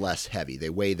or less heavy. They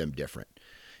weigh them different.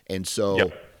 And so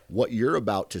Yep. what you're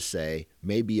about to say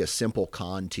may be a simple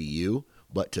con to you,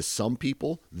 but to some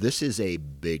people, this is a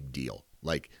big deal.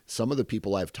 Like some of the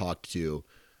people I've talked to,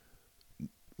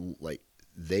 like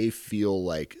they feel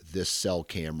like this cell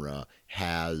camera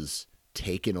has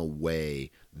taken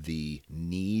away the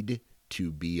need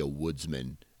to be a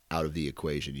woodsman out of the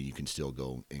equation, and you can still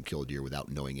go and kill a deer without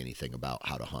knowing anything about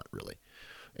how to hunt, really.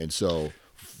 And so,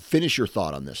 finish your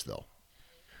thought on this, though.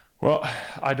 Well,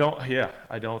 I don't. Yeah,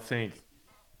 I don't think.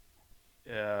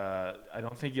 I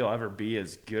don't think you'll ever be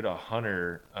as good a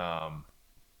hunter.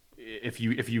 If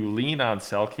you lean on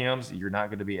cell cams, you're not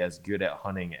going to be as good at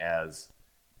hunting as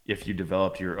if you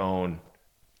developed your own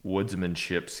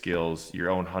woodsmanship skills, your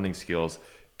own hunting skills.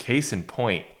 Case in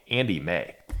point, Andy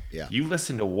May. Yeah. You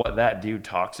listen to what that dude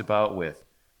talks about with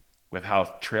how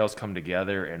trails come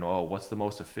together and what's the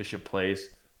most efficient place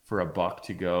for a buck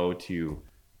to go to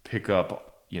pick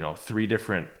up, three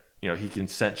different, he can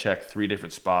scent check three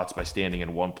different spots by standing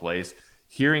in one place.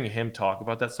 Hearing him talk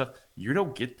about that stuff, you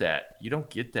don't get that. You don't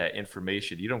get that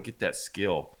information. You don't get that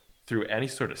skill through any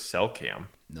sort of cell cam.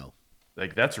 No.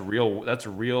 Like that's real that's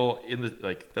real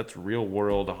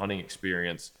world hunting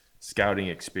experience, scouting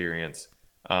experience.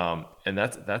 And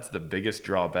that's the biggest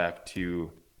drawback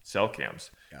to cell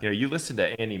cams. Yeah. You listen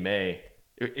to Andy May,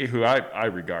 who I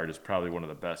regard as probably one of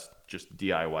the best just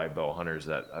DIY bow hunters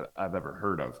that I've ever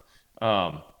heard of.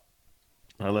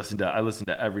 I listen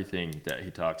to everything that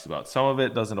he talks about. Some of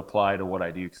it doesn't apply to what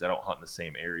I do because I don't hunt in the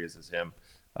same areas as him.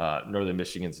 Northern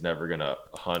Michigan's never gonna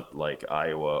hunt like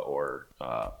Iowa or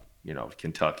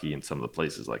Kentucky and some of the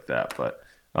places like that. But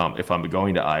if I'm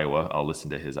going to Iowa, I'll listen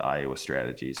to his Iowa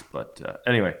strategies. But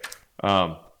anyway,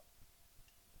 oh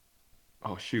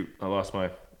shoot, I lost my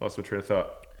train of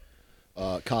thought.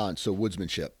 Con, so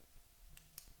woodsmanship.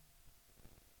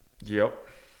 Yep.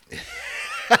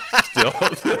 Still.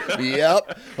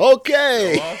 Yep.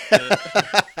 Okay.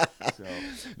 So.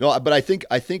 No, but I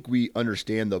think we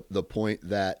understand the point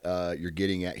that you're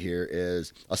getting at here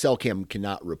is a cell cam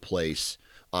cannot replace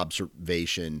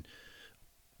observation,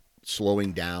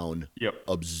 slowing down, Yep.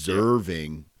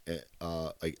 observing,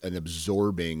 and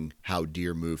absorbing how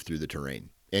deer move through the terrain,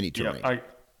 any terrain. Yep.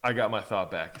 I got my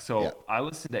thought back. So Yeah. I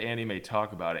listened to Andy May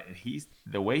talk about it, and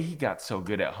the way he got so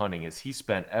good at hunting is he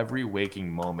spent every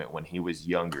waking moment when he was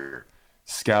younger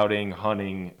scouting,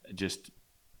 hunting, just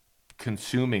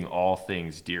consuming all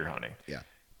things deer hunting. Yeah.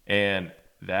 And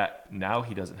that now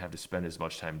he doesn't have to spend as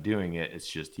much time doing it. It's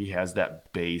just he has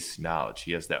that base knowledge.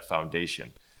 He has that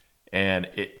foundation. And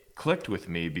it clicked with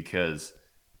me because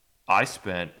I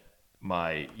spent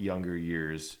my younger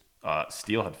years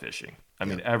steelhead fishing. I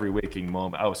mean, every waking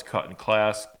moment, I was cutting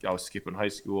class, I was skipping high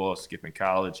school, I was skipping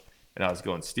college, and I was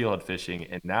going steelhead fishing.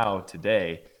 And now,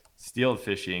 today, steelhead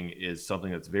fishing is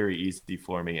something that's very easy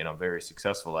for me and I'm very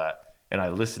successful at. And I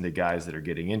listen to guys that are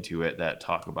getting into it that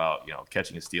talk about,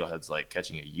 catching a steelhead's like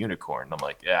catching a unicorn. And I'm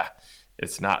like, yeah,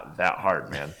 it's not that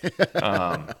hard, man.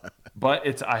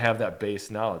 But I have that base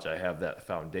knowledge. I have that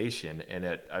foundation,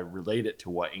 and I relate it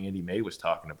to what Andy May was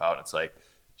talking about. It's like,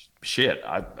 shit,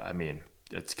 I mean,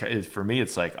 for me,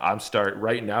 it's like I'm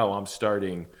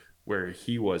starting where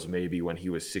he was maybe when he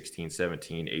was 16,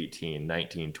 17, 18,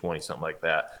 19, 20, something like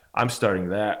that. I'm starting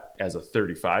that as a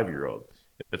 35-year-old.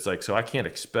 It's like, so you can't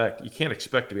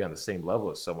expect to be on the same level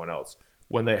as someone else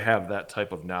when they have that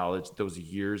type of knowledge, those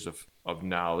years of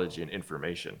knowledge and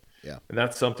information. Yeah. And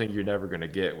that's something you're never going to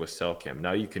get with cell cam.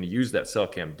 Now you can use that cell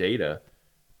cam data,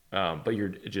 but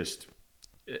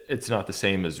it's not the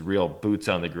same as real boots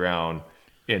on the ground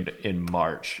in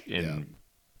March,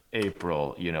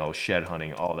 April, shed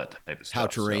hunting, all that type of stuff. How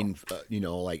terrain,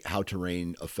 like how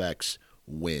terrain affects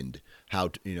wind, how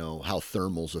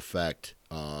thermals affect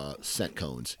scent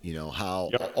cones, how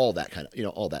all that kind of,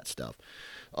 all that stuff.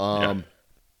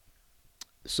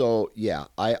 So yeah,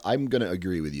 I'm going to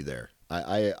agree with you there.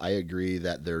 I agree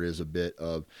that there is a bit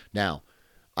of, now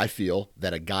I feel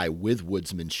that a guy with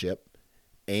woodsmanship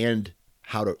and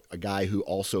a guy who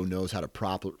also knows how to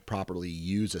properly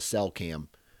use a cell cam,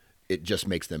 it just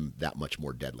makes them that much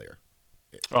more deadlier.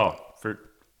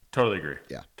 Totally agree.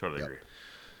 Yeah. Totally agree.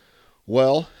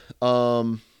 Well,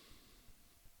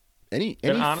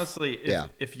 And honestly, yeah,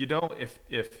 if you don't,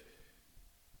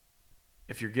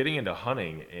 if you're getting into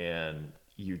hunting and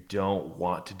you don't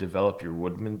want to develop your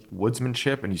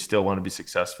woodsmanship and you still want to be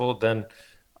successful, then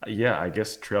yeah, I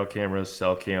guess trail cameras,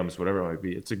 cell cams, whatever it might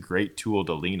be, it's a great tool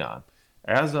to lean on.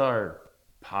 As are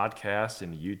podcasts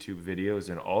and YouTube videos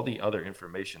and all the other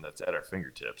information that's at our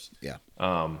fingertips. yeah,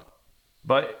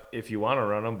 But if you want to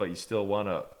run them, but you still want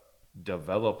to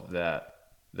develop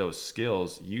those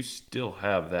skills, you still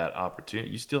have that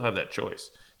opportunity. You still have that choice.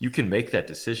 You can make that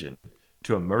decision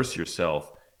to immerse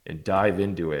yourself and dive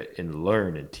into it and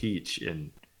learn and teach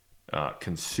and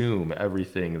consume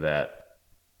everything that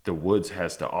the woods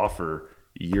has to offer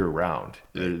year round.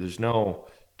 There's no,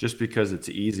 just because it's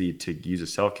easy to use a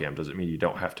cell cam doesn't mean you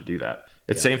don't have to do that.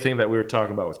 It's the same thing that we were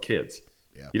talking about with kids.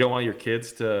 Yeah. You don't want your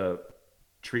kids to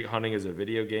treat hunting as a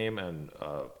video game and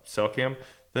cell cam,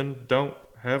 then don't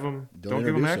give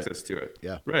them access to it.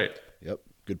 Yeah. Right. Yep.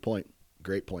 Good point.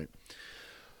 Great point.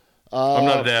 I'm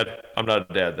not a dad. I'm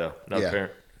not a dad though. Not a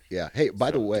parent. Yeah. Hey,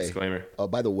 by the way, disclaimer.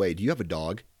 By the way, do you have a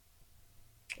dog?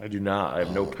 I do not. I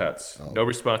have no pets, no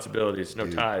responsibilities, no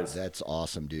ties. That's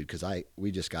awesome, dude. Because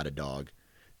we just got a dog,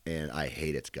 and I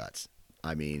hate its guts.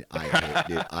 I mean,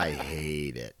 I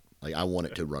hate it. Like, I want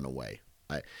it to run away.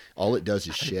 All it does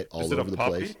is shit all over the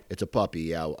place. It's a puppy.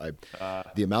 Yeah.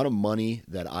 The amount of money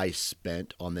that I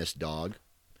spent on this dog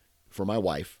for my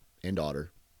wife and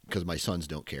daughter, because my sons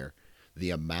don't care.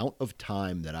 The amount of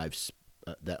time that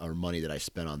money that I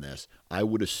spent on this, I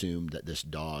would assume that this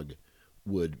dog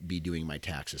would be doing my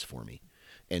taxes for me.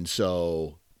 And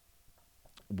so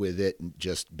with it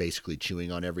just basically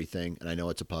chewing on everything, and I know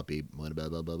it's a puppy, blah, blah,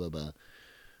 blah, blah, blah, blah.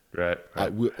 Right.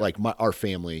 Our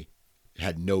family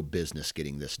had no business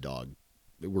getting this dog.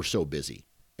 We're so busy.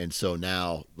 And so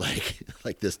now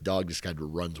like this dog just kind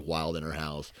of runs wild in our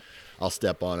house. I'll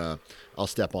step on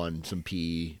some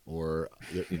pee, or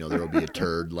there'll be a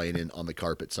turd laying on the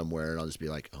carpet somewhere, and I'll just be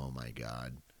like, "Oh my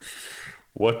God."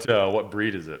 What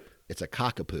breed is it? It's a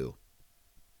cockapoo.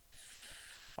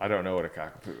 I don't know what a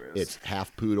cockapoo is. It's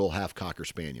half poodle, half cocker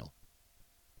spaniel.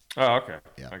 Oh, okay.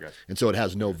 Yeah. Okay. And so it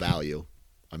has no value.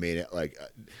 I mean,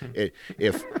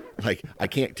 if I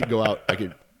can't go out, I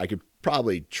could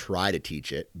probably try to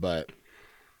teach it, but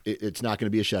it's not going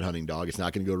to be a shed hunting dog. It's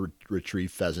not going to go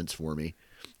retrieve pheasants for me.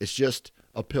 It's just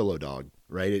a pillow dog,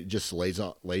 right? It just lays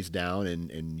down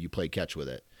and you play catch with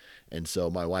it. And so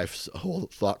my wife's whole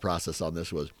thought process on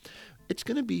this was, it's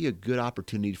going to be a good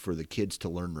opportunity for the kids to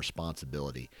learn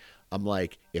responsibility. I'm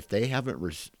like, if they haven't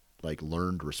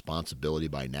learned responsibility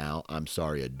by now, I'm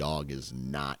sorry, a dog is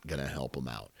not going to help them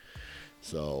out.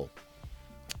 So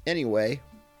anyway,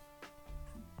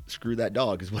 screw that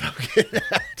dog is what I'm getting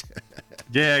at.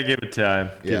 Yeah, give it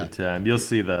time. Give it time. You'll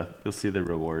see the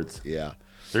rewards. Yeah.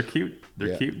 They're cute.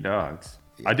 They're cute dogs.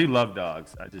 Yeah. I do love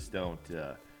dogs. I just don't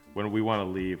when we want to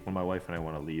leave, when my wife and I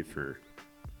want to leave for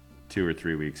 2 or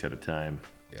 3 weeks at a time.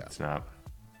 Yeah.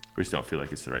 We just don't feel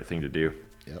like it's the right thing to do.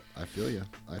 Yep, I feel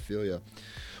you.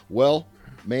 Well,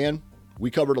 man,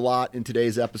 we covered a lot in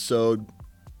today's episode.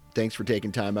 Thanks for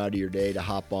taking time out of your day to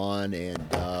hop on and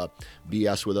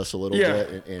BS with us a little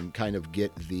bit and kind of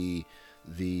get the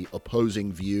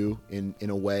opposing view in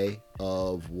a way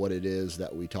of what it is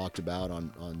that we talked about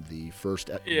on the first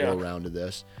go round of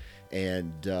this.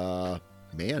 And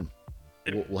man,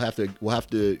 we'll have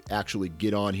to actually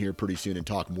get on here pretty soon and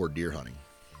talk more deer hunting.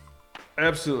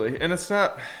 Absolutely. And it's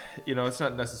not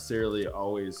necessarily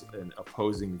always an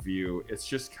opposing view. It's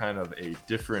just kind of a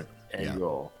different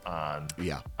angle on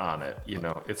it.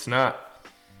 It's not,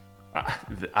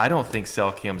 I don't think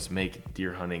cell cams make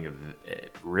deer hunting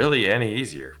really any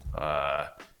easier.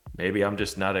 Maybe I'm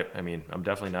just not I'm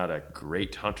definitely not a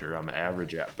great hunter. I'm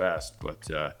average at best, but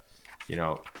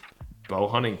bow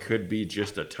hunting could be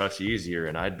just a touch easier,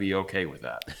 and I'd be okay with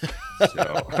that.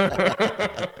 So.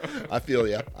 I feel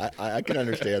you. I can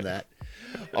understand that.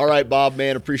 All right, Bob,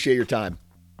 man, appreciate your time.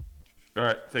 All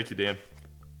right. Thank you, Dan.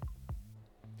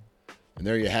 And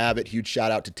there you have it. Huge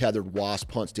shout out to Tethered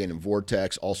Wasp, Hunt Stand, and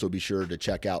Vortex. Also be sure to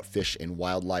check out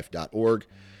fishandwildlife.org.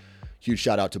 Huge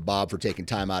shout out to Bob for taking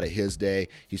time out of his day.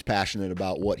 He's passionate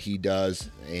about what he does.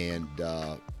 And,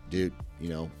 dude,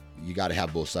 you got to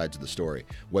have both sides of the story.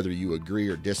 Whether you agree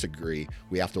or disagree,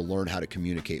 we have to learn how to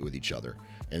communicate with each other.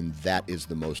 And that is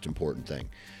the most important thing.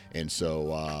 And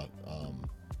so,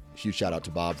 huge shout out to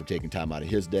Bob for taking time out of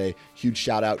his day. Huge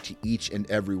shout out to each and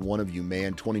every one of you,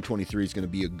 man. 2023 is going to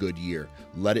be a good year.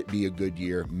 Let it be a good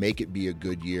year. Make it be a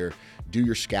good year. Do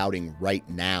your scouting right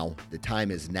now. The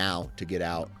time is now to get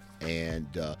out and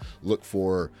look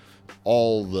for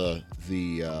all the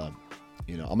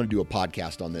I'm going to do a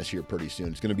podcast on this here pretty soon.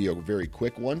 It's going to be a very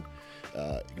quick one.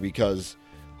 because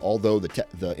although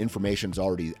the information's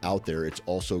already out there, it's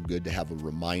also good to have a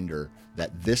reminder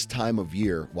that this time of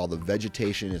year, while the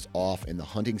vegetation is off and the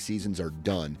hunting seasons are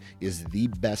done, is the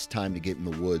best time to get in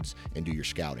the woods and do your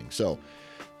scouting. So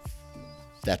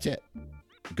that's it.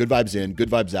 Good vibes in, good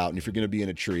vibes out. And if you're going to be in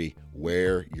a tree,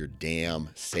 wear your damn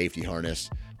safety harness.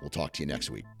 We'll talk to you next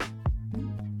week.